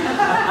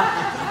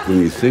mount. When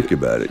you think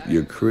about it,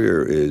 your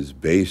career is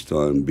based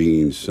on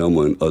being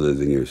someone other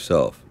than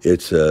yourself.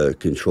 It's a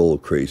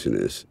controlled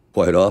craziness.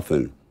 Quite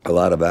often, a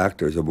lot of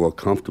actors are more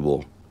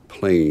comfortable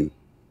playing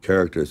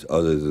characters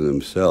other than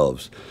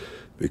themselves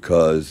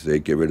because they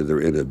get rid of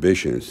their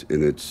inhibitions,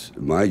 and it's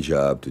my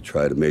job to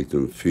try to make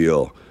them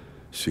feel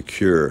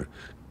secure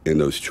in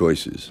those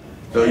choices.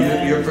 So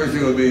your first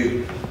thing would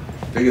be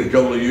taking a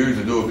couple of years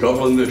to do a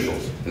couple of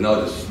initials, and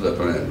I'll just slip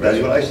on in.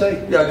 That's what I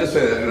say? Yeah, just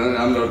say that, and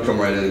I'm gonna come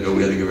right in and go,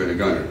 we had to get rid of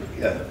Gunner.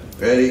 Yeah.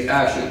 Ready,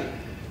 action.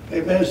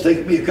 Hey man, it's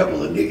taking me a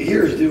couple of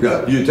years to do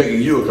Yeah, you're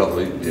taking you a couple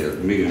of, yeah,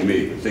 me.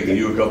 It's taking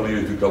you a couple of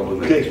years to do a couple of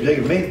initials. Okay, it's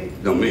taking me?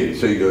 No, me.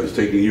 So you go, it's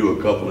taking you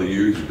a couple of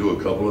years to do a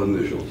couple of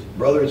initials.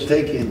 Brother, it's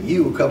taking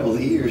you a couple of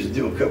years to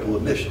do a couple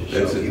of initials.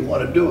 That's So it. if you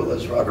want to do it,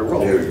 let's rock and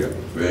roll. There we go.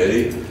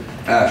 Ready,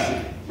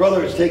 action.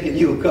 Brother, it's taking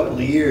you a couple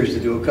of years to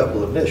do a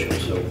couple of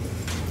initials, so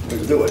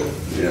let's do it.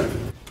 Yeah.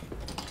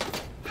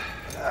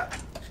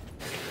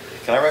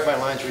 Can I write my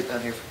lines right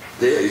down here?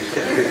 Yeah, you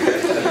can.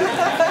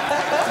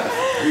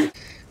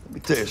 Let me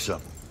tell you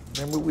something.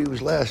 Remember we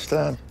was last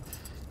time?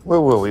 Where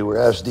were we? We were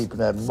ass deep in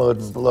that mud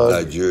and blood.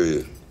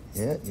 Nigeria.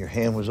 Yeah, your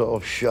hand was all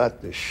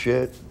shot to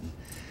shit.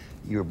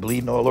 You were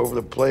bleeding all over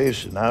the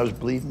place, and I was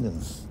bleeding,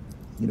 and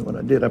you know what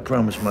I did? I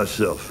promised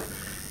myself,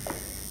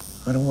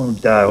 I don't want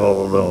to die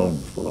all alone,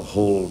 full of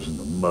holes in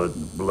the mud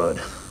and the blood.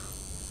 I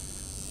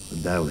want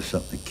to die with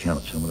something that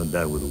counts. I want to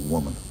die with a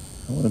woman.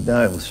 I want to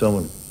die with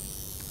someone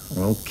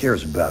who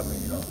cares about me,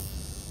 you know?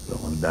 But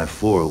I want to die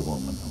for a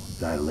woman. I want to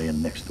die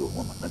laying next to a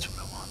woman. That's what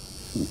I want.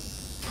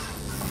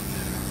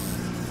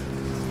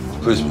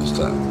 Christmas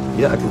time.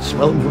 Yeah, I can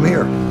smell them from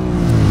here.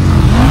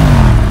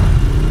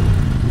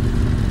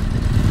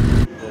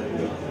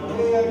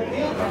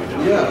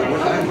 Yeah,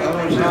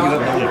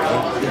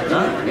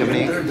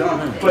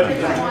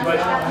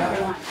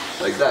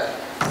 like that.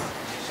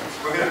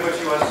 We're going to put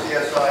you on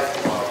CSI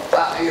tomorrow.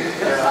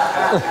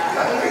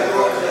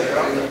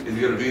 Is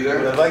you gonna be there?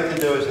 What I'd like to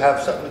do is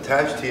have something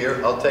attached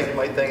here. I'll take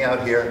my thing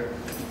out here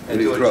and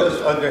do it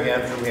just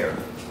underhand from here.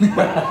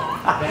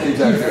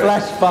 Exactly.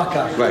 Flash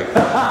fucker. Right.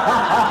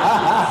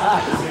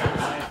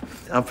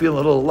 I'm feeling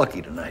a little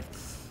lucky tonight.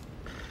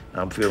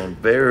 I'm feeling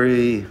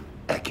very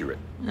accurate.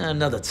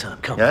 Another time,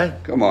 come Yeah?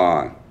 Come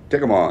on.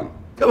 Take him on.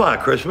 Come on,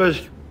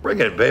 Christmas. Bring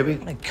it, baby.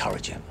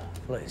 Encourage him,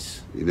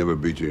 please. You never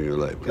beat you in your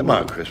life. Come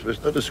on, Christmas.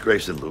 No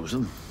disgrace in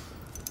losing.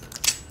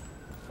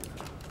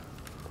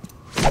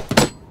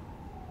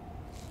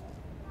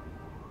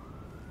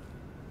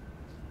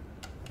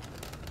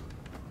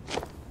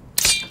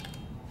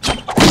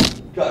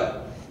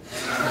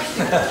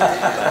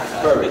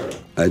 Perfect.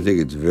 I think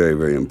it's very,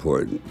 very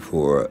important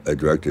for a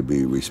director to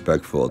be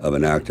respectful of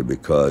an actor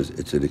because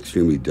it's an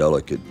extremely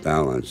delicate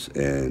balance.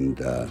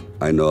 And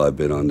I know I've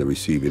been on the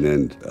receiving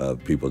end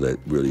of people that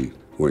really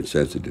weren't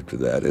sensitive to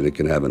that, and it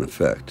can have an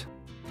effect.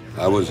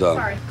 I was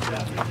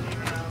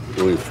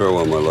doing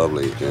Farewell, My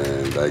Lovely,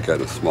 and I got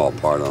a small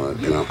part on it.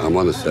 And I'm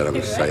on the set, I'm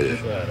excited,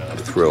 I'm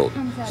thrilled.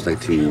 It's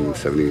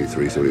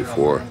 1973,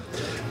 74.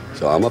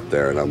 So I'm up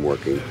there and I'm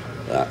working.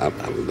 I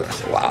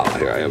said, wow,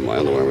 here I am, my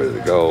underwear ready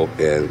to go.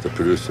 And the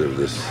producer of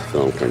this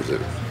film comes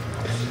in.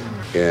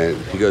 And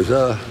he goes,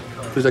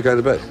 who's that guy in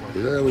the bed?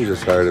 He said, we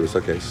just hired him. It's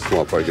okay, it's a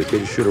small part. He goes, can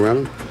you shoot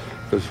around him?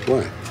 He goes,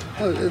 why?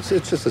 Oh, it's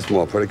just a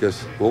small part. He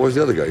goes, well, where's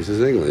the other guy? He says,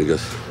 in England. He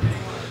goes,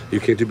 you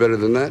can't do better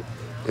than that?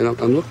 And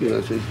I'm looking at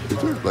it, I said, is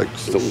there like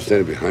someone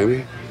standing behind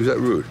me? Is that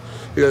rude?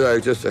 He goes, all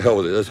right, just to hell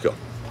with it, let's go.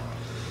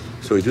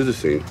 So we do the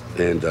scene,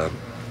 and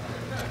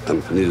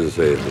I'm needless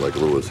to say, I'm like a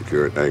little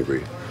insecure and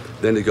angry.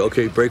 Then they go,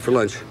 okay, break for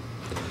lunch.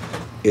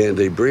 And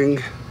they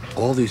bring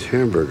all these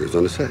hamburgers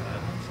on the set.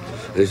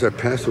 And they start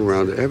passing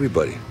around to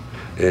everybody.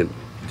 And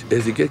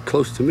as they get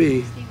close to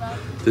me,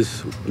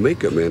 this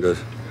makeup man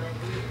does,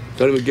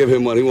 don't even give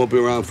him one, he won't be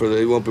around after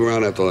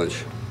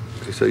lunch.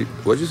 I say,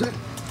 what'd you say?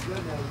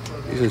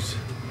 He says,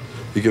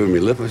 you giving me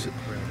lip? I said,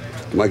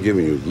 am I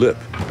giving you lip?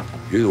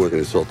 You're the one that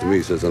insulted me.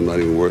 He says, I'm not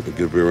even worth to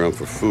be around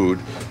for food,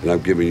 and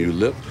I'm giving you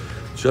lip.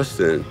 Just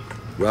then,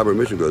 Robert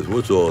Mitchum goes,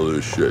 what's all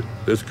this shit?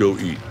 Let's go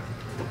eat.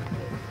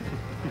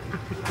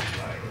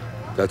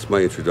 That's my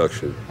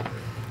introduction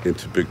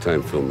into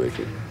big-time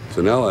filmmaking.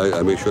 So now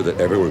I make sure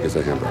that everyone gets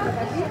a hamburger.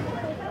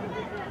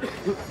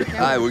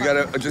 Hi, we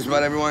got just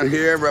about everyone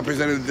here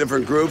representing the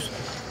different groups.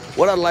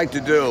 What I'd like to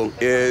do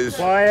is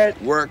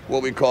work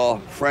what we call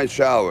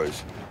French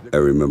hours. I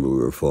remember we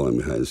were falling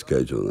behind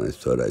schedule, and I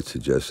thought I'd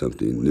suggest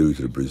something new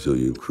to the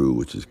Brazilian crew,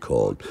 which is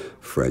called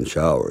French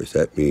hours.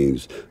 That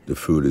means the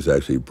food is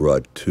actually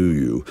brought to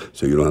you,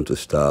 so you don't have to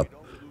stop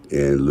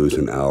and lose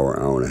an hour,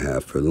 hour and a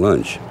half for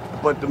lunch.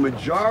 But the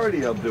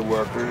majority of the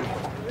workers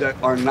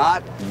that are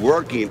not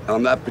working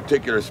on that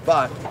particular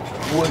spot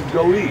would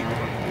go eat,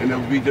 and it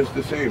would be just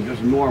the same,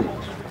 just normal.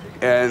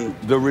 And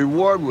the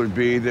reward would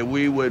be that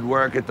we would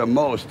work at the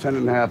most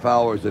 10.5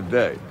 hours a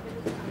day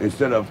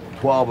instead of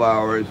 12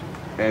 hours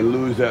and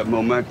lose that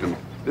momentum.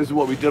 This is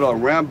what we did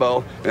on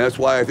Rambo, and that's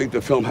why I think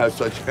the film has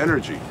such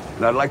energy.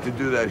 And I'd like to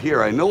do that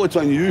here. I know it's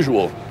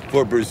unusual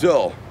for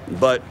Brazil,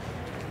 but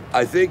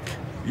I think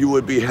you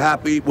would be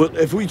happy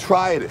if we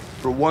tried it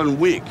for 1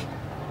 week.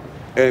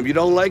 And if you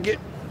don't like it,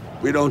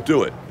 we don't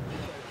do it.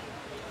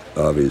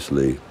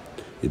 Obviously,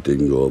 it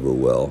didn't go over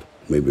well.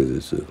 Maybe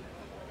there's a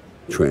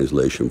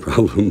translation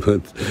problem,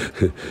 but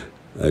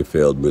I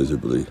failed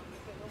miserably.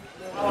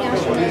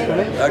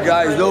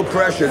 Guys, no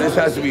pressure. This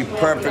has to be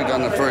perfect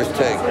on the first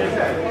take.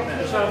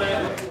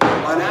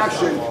 On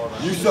action,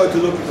 you start to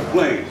look at the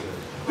plane.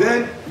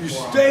 Then you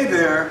stay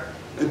there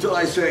until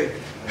I say,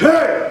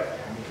 hey!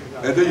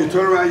 And then you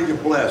turn around, you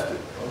get blasted.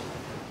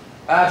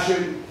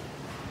 Action,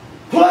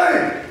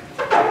 plane!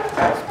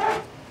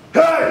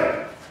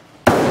 Hey!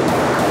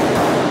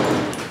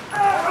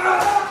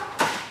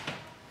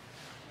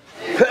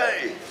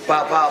 Hey!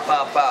 Pow, pow,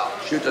 pow, pow.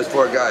 Shoot those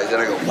 4 guys. Then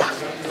I go, what?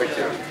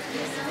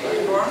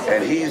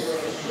 And he's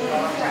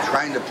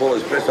trying to pull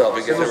his fist off.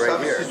 He gets it right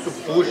here.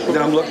 And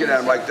then I'm looking at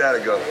him like that. I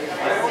go,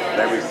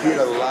 and I repeat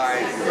a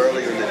line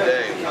earlier in the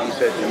day. He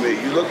said to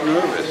me, you look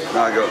nervous. And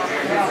I go,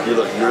 you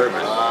look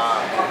nervous.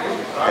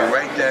 And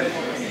right then,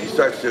 he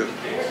starts to,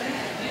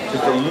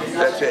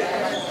 that's it.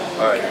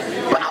 All right.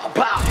 Pow,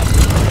 pow.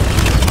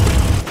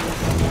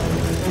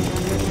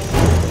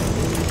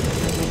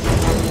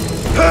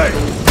 Hey!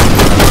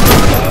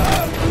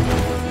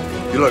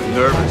 You look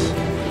nervous.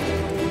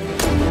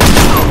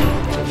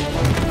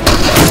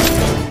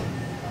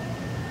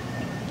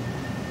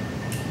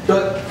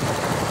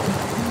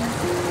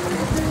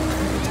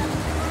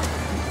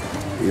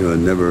 You know, it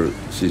never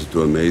ceases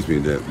to amaze me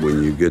that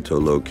when you get to a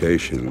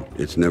location,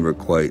 it's never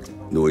quite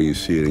the way you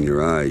see it in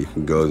your eye. You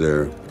can go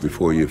there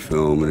before you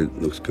film and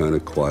it looks kind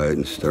of quiet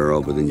and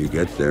sterile, but then you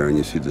get there and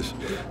you see the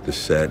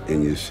set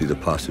and you see the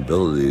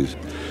possibilities.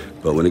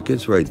 But when it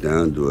gets right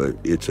down to it,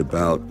 it's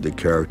about the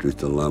character's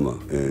dilemma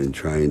and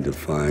trying to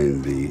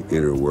find the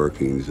inner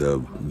workings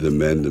of the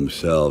men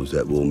themselves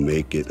that will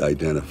make it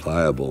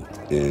identifiable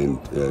and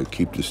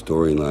keep the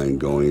storyline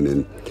going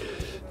and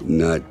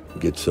not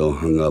get so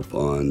hung up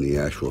on the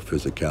actual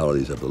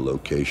physicalities of the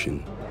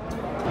location.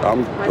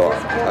 I'm gone.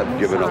 I've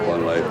given up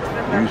on life.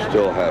 You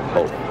still have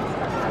hope.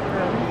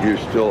 You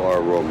still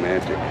are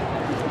romantic.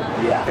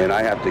 Yeah. And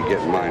I have to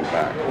get mine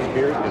back.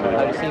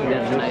 I've seen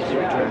them tonight.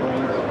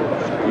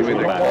 You mean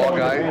the tall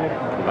guy?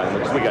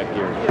 We got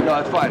gear. No,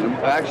 it's fine.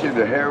 Actually,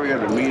 the hairier,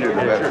 the meaner, the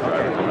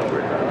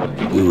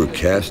better. We were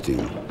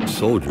casting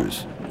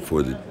soldiers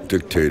for the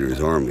dictator's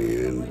army,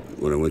 and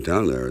when I went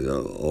down there,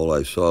 all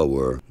I saw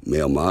were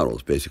male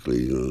models,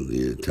 basically, you know,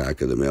 the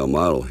attack of the male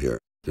model here.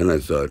 Then I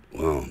thought,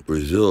 wow,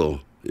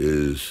 Brazil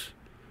is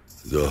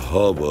the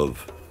hub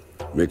of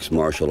mixed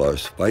martial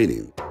arts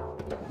fighting.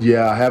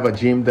 Yeah, I have a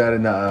gym there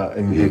in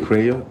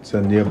Recreio. It's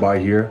nearby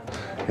here,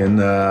 and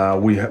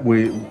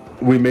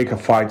we make a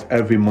fight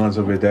every month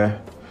over there.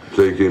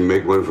 So you can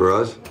make one for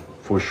us?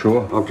 For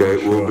sure. Okay,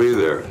 for sure. We'll be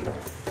there.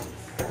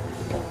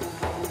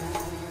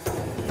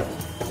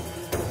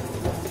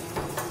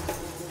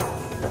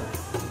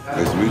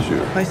 Nice to meet you.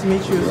 Nice to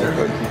meet you, sir.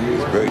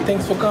 It's great.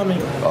 Thanks for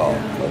coming. Oh,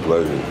 my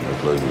pleasure. My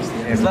pleasure.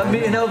 It's like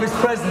meeting Elvis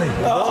Presley.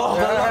 Oh,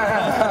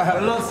 yeah.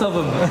 Lots of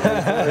them.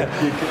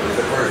 It's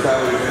the first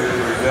time we've been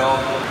in Brazil,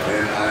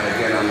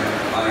 and I'm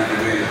honored to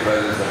be in the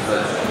presence of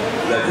such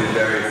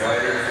legendary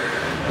fighters.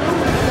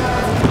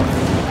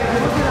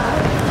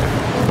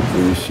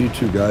 When you see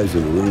 2 guys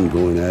in the ring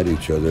going at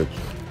each other,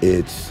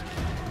 it's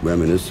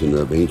reminiscent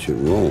of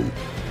ancient Rome.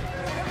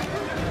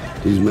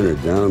 These men are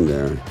down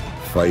there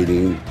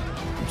fighting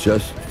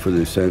just for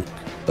the sake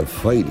of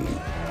fighting.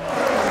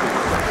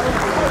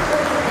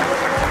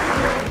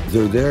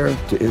 They're there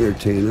to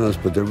entertain us,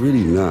 but they're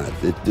really not.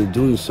 They're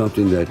doing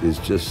something that is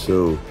just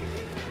so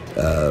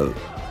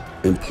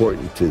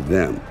important to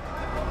them.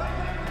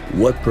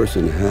 What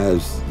person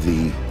has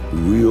the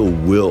real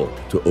will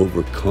to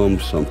overcome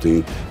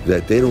something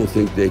that they don't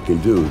think they can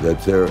do,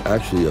 that they're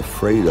actually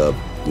afraid of?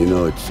 You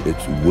know,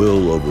 it's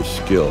will over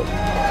skill.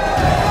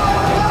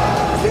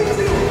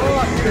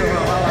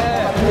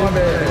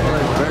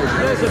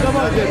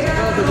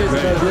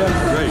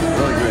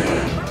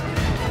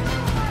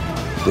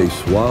 They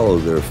swallow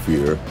their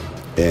fear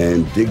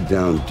and dig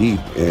down deep,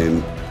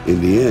 and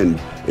in the end,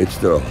 it's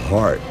their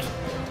heart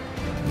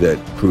that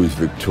proves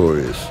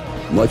victorious,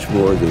 much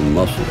more than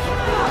muscles.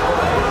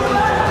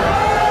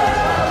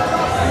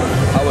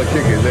 I would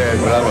kick his ass,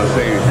 but I don't want to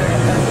say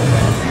anything.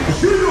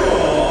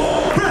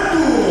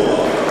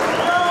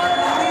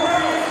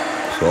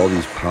 So all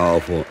these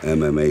powerful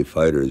MMA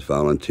fighters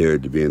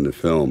volunteered to be in the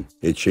film.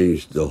 It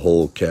changed the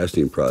whole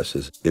casting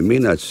process. It may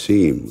not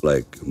seem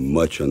like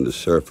much on the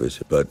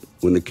surface, but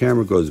when the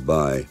camera goes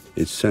by,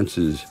 it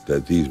senses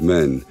that these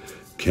men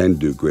can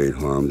do great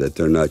harm, that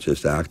they're not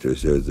just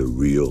actors, they're the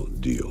real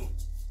deal.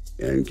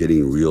 And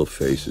getting real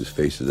faces,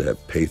 faces that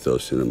have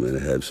pathos in them and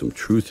have some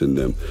truth in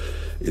them,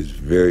 is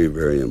very,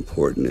 very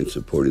important in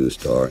supporting the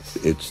star.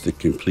 It's the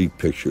complete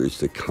picture,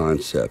 it's the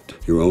concept.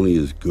 You're only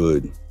as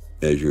good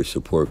as your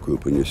support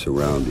group and your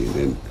surrounding.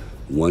 And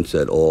once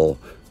that all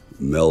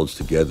melds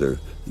together,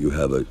 you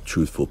have a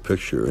truthful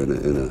picture in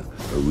a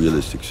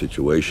realistic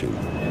situation.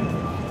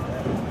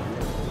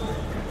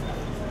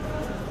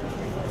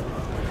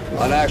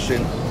 On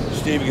action,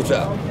 Steve gets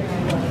out.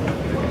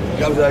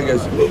 Comes out and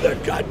goes, move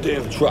that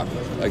goddamn truck,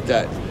 like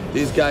that.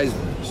 These guys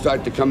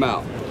start to come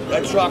out.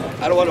 That truck,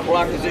 I don't want to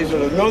block this,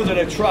 so the nose of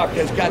the truck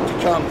has got to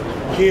come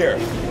here.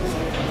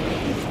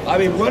 I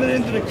mean, run it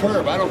into the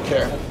curb, I don't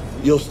care.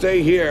 You'll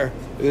stay here,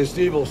 and then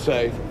Steve will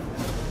say,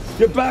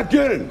 get back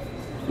in,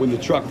 when the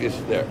truck is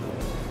there.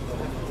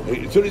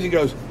 As soon as he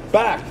goes,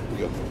 back,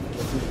 you go.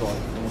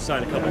 We'll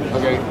sign a couple.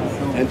 Okay,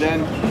 and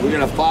then we're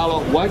gonna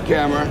follow one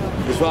camera,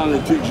 is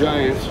following the two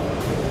giants,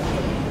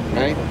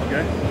 right?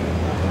 Okay.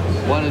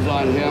 One is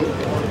on him,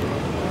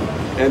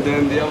 and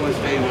then the other one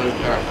stays on the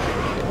car.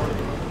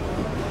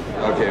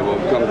 Okay, we'll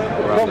come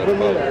around that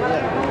boat.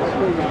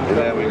 And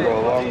then we go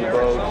along the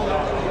boat.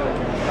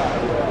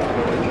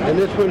 And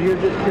this one here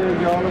just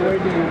carries you all the way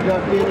to your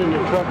duck in and the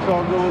truck's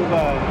all going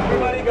by.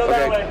 Everybody go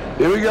that way.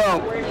 Here we go.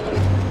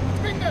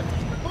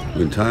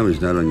 When time is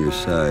not on your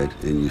side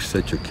and you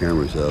set your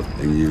cameras up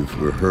and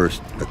you've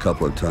rehearsed a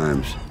couple of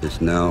times,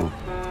 it's now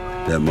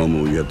that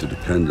moment where you have to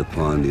depend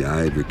upon the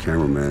eye of your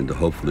cameraman to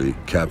hopefully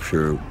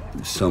capture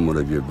somewhat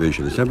of your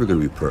vision. It's never going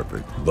to be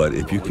perfect, but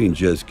if you can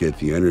just get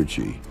the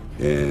energy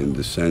and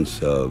the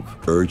sense of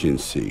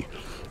urgency,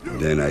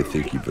 then I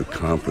think you've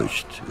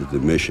accomplished the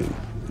mission.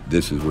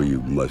 This is where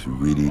you must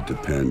really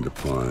depend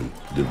upon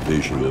the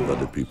vision of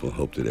other people,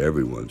 hope that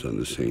everyone's on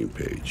the same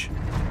page.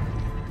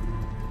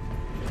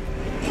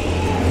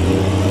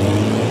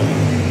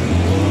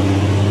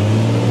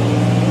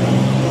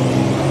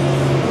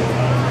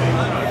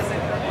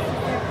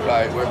 All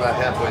right, we're about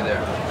halfway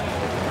there.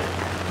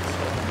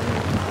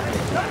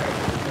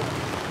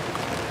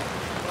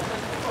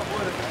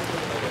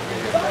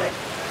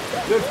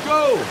 Let's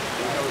go!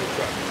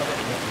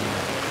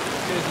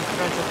 As soon as he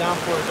crunches down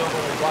for us over,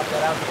 we'll block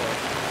that out for us.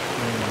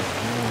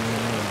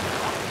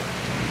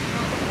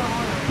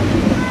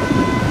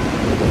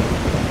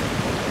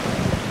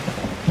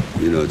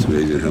 You know, it's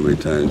amazing how many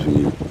times when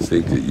you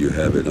think that you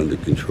have it under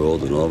control,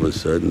 then all of a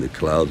sudden the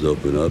clouds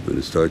open up and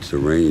it starts to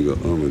rain. You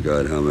go, oh my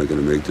God, how am I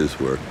going to make this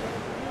work?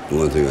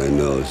 One thing I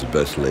know is the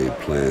best laid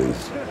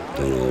plans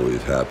don't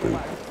always happen.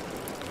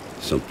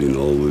 Something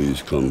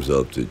always comes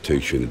up that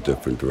takes you in a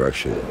different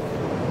direction.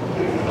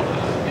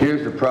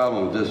 Here's the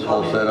problem with this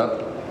whole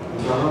setup.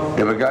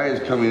 If a guy is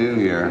coming in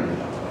here,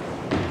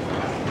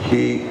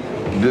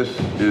 this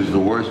is the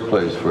worst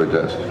place for a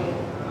desk,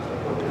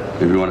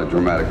 if you want a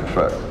dramatic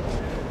effect.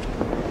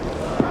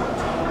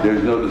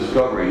 There's no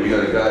discovery. You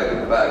got a guy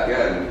at the back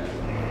end,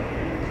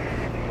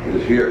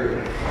 is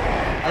here.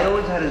 I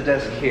always had his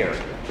desk here.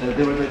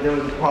 There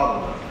was a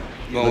problem.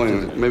 Well, wait a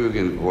minute. Maybe we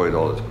can avoid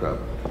all this crap.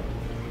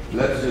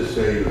 Let's just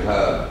say you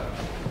have,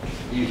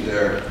 he's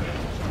there.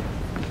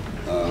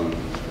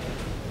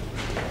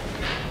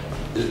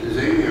 Is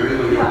Amy or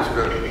anyone in the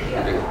script?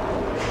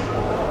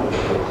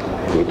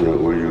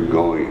 Where are you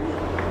going?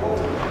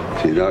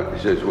 See, now, he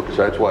says, so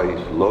that's why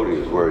he's loading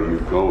is where are you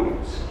going?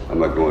 I'm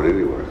not going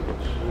anywhere.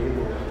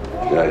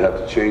 And I'd have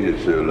to change it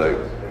to like,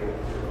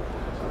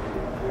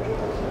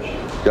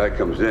 guy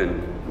comes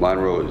in,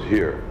 Monroe is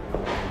here.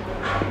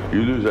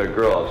 You lose that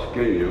girl, I'll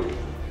skin you.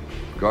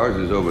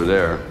 Garza's over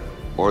there,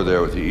 or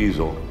there with the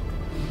easel.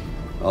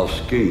 I'll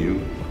skin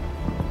you.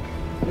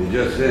 And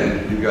just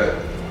then, you got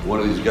one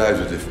of these guys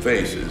with their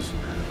faces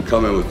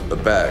coming with a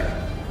bag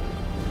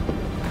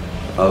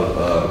of,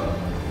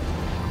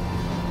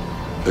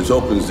 it's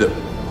open zip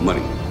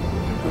money.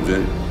 Comes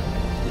in,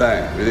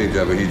 bang, what do you think,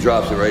 Jeffrey? He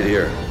drops it right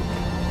here.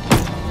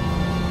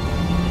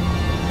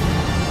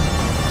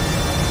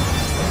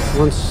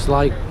 Once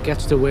Sly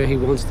gets to where he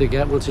wants to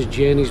get, once his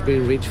journey's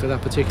been reached for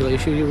that particular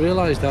issue, you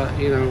realize that,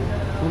 you know,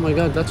 oh my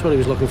God, that's what he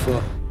was looking for.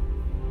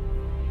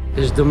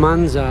 His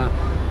demands are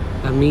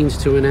a means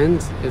to an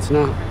end. It's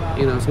not,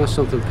 you know, it's not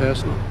something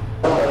personal.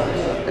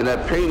 And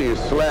that painting is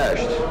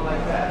slashed.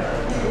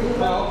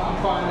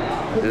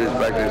 It is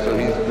back there, so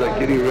he's like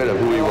getting rid of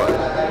who he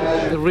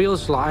was. The real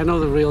Sly, I know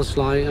the real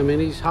Sly, I mean,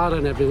 he's hard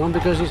on everyone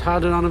because he's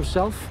hard on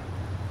himself.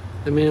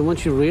 I mean,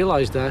 once you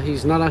realize that,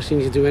 he's not asking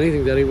you to do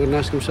anything that he wouldn't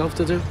ask himself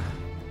to do.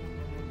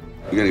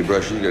 You got any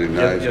brushes? You got any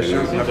knives? Yes,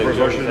 sir.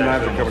 Brushes and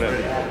knives are coming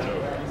in.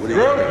 What do you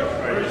got?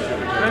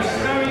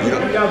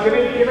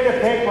 Give me a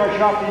paintbrush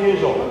off the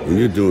easel. When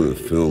you're doing a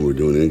film or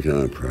doing any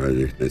kind of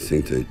project, I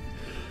think that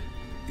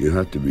you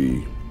have to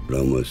be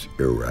almost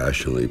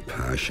irrationally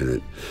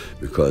passionate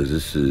because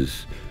this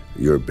is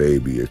your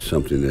baby. It's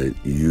something that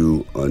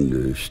you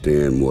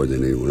understand more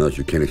than anyone else.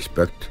 You can't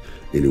expect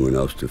anyone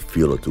else to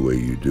feel it the way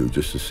you do.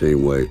 Just the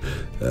same way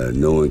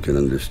no one can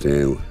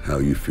understand how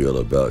you feel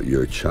about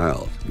your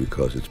child,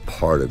 because it's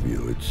part of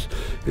you.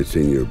 It's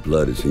in your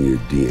blood, it's in your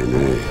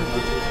DNA.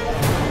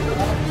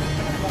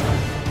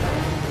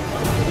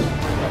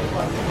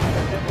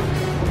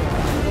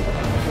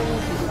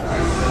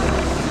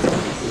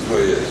 That's what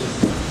it is.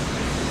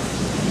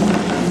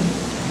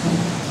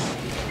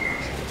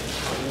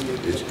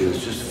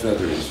 It's just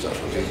feather and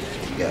stuff, okay?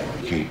 Yeah.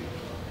 Keep.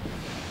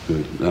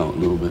 Good. Now, a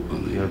little bit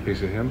on the... You got a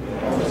piece of him?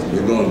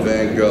 You're going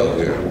Van Gogh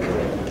here.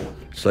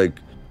 It's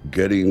like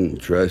getting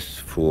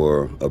dressed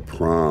for a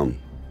prom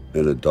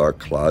in a dark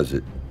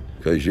closet,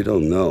 because you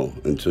don't know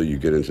until you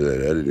get into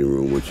that editing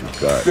room what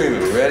you've got.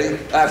 Screaming, ready?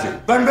 Action.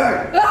 Bang,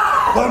 bang!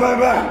 Bang, bang,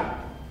 bang!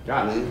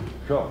 Got me.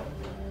 Sure.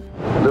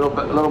 A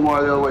little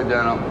more the other way,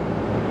 Dano.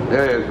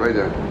 There he is, right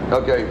there.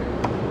 Okay.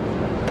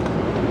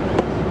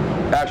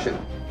 Action.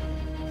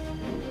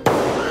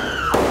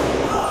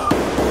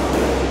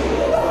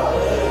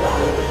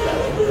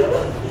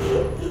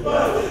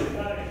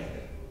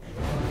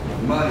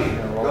 Money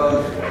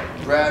goes,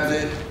 grabs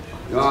it,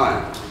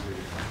 gone.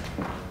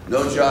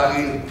 No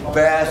jogging,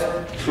 fast,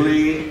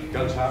 clean,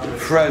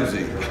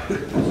 frenzy.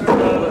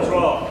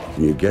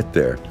 When you get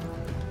there,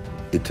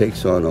 it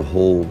takes on a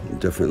whole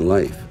different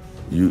life.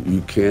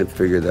 You can't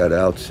figure that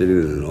out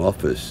sitting in an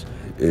office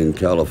in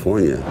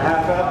California.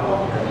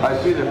 I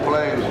see the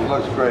flames, it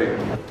looks great.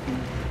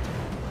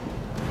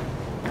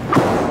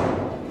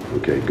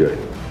 Okay, good.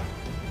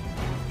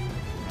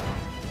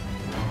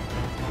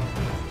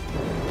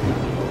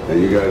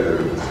 And you guys are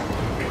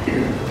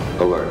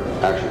alert.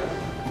 Action.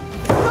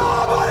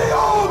 Nobody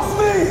owns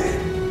me!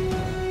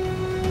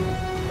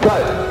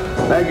 Cut.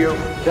 Thank you.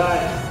 Cut.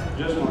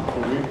 Just one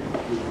for me.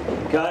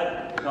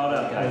 Cut. Hold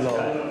up, guys.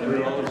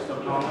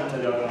 Cut.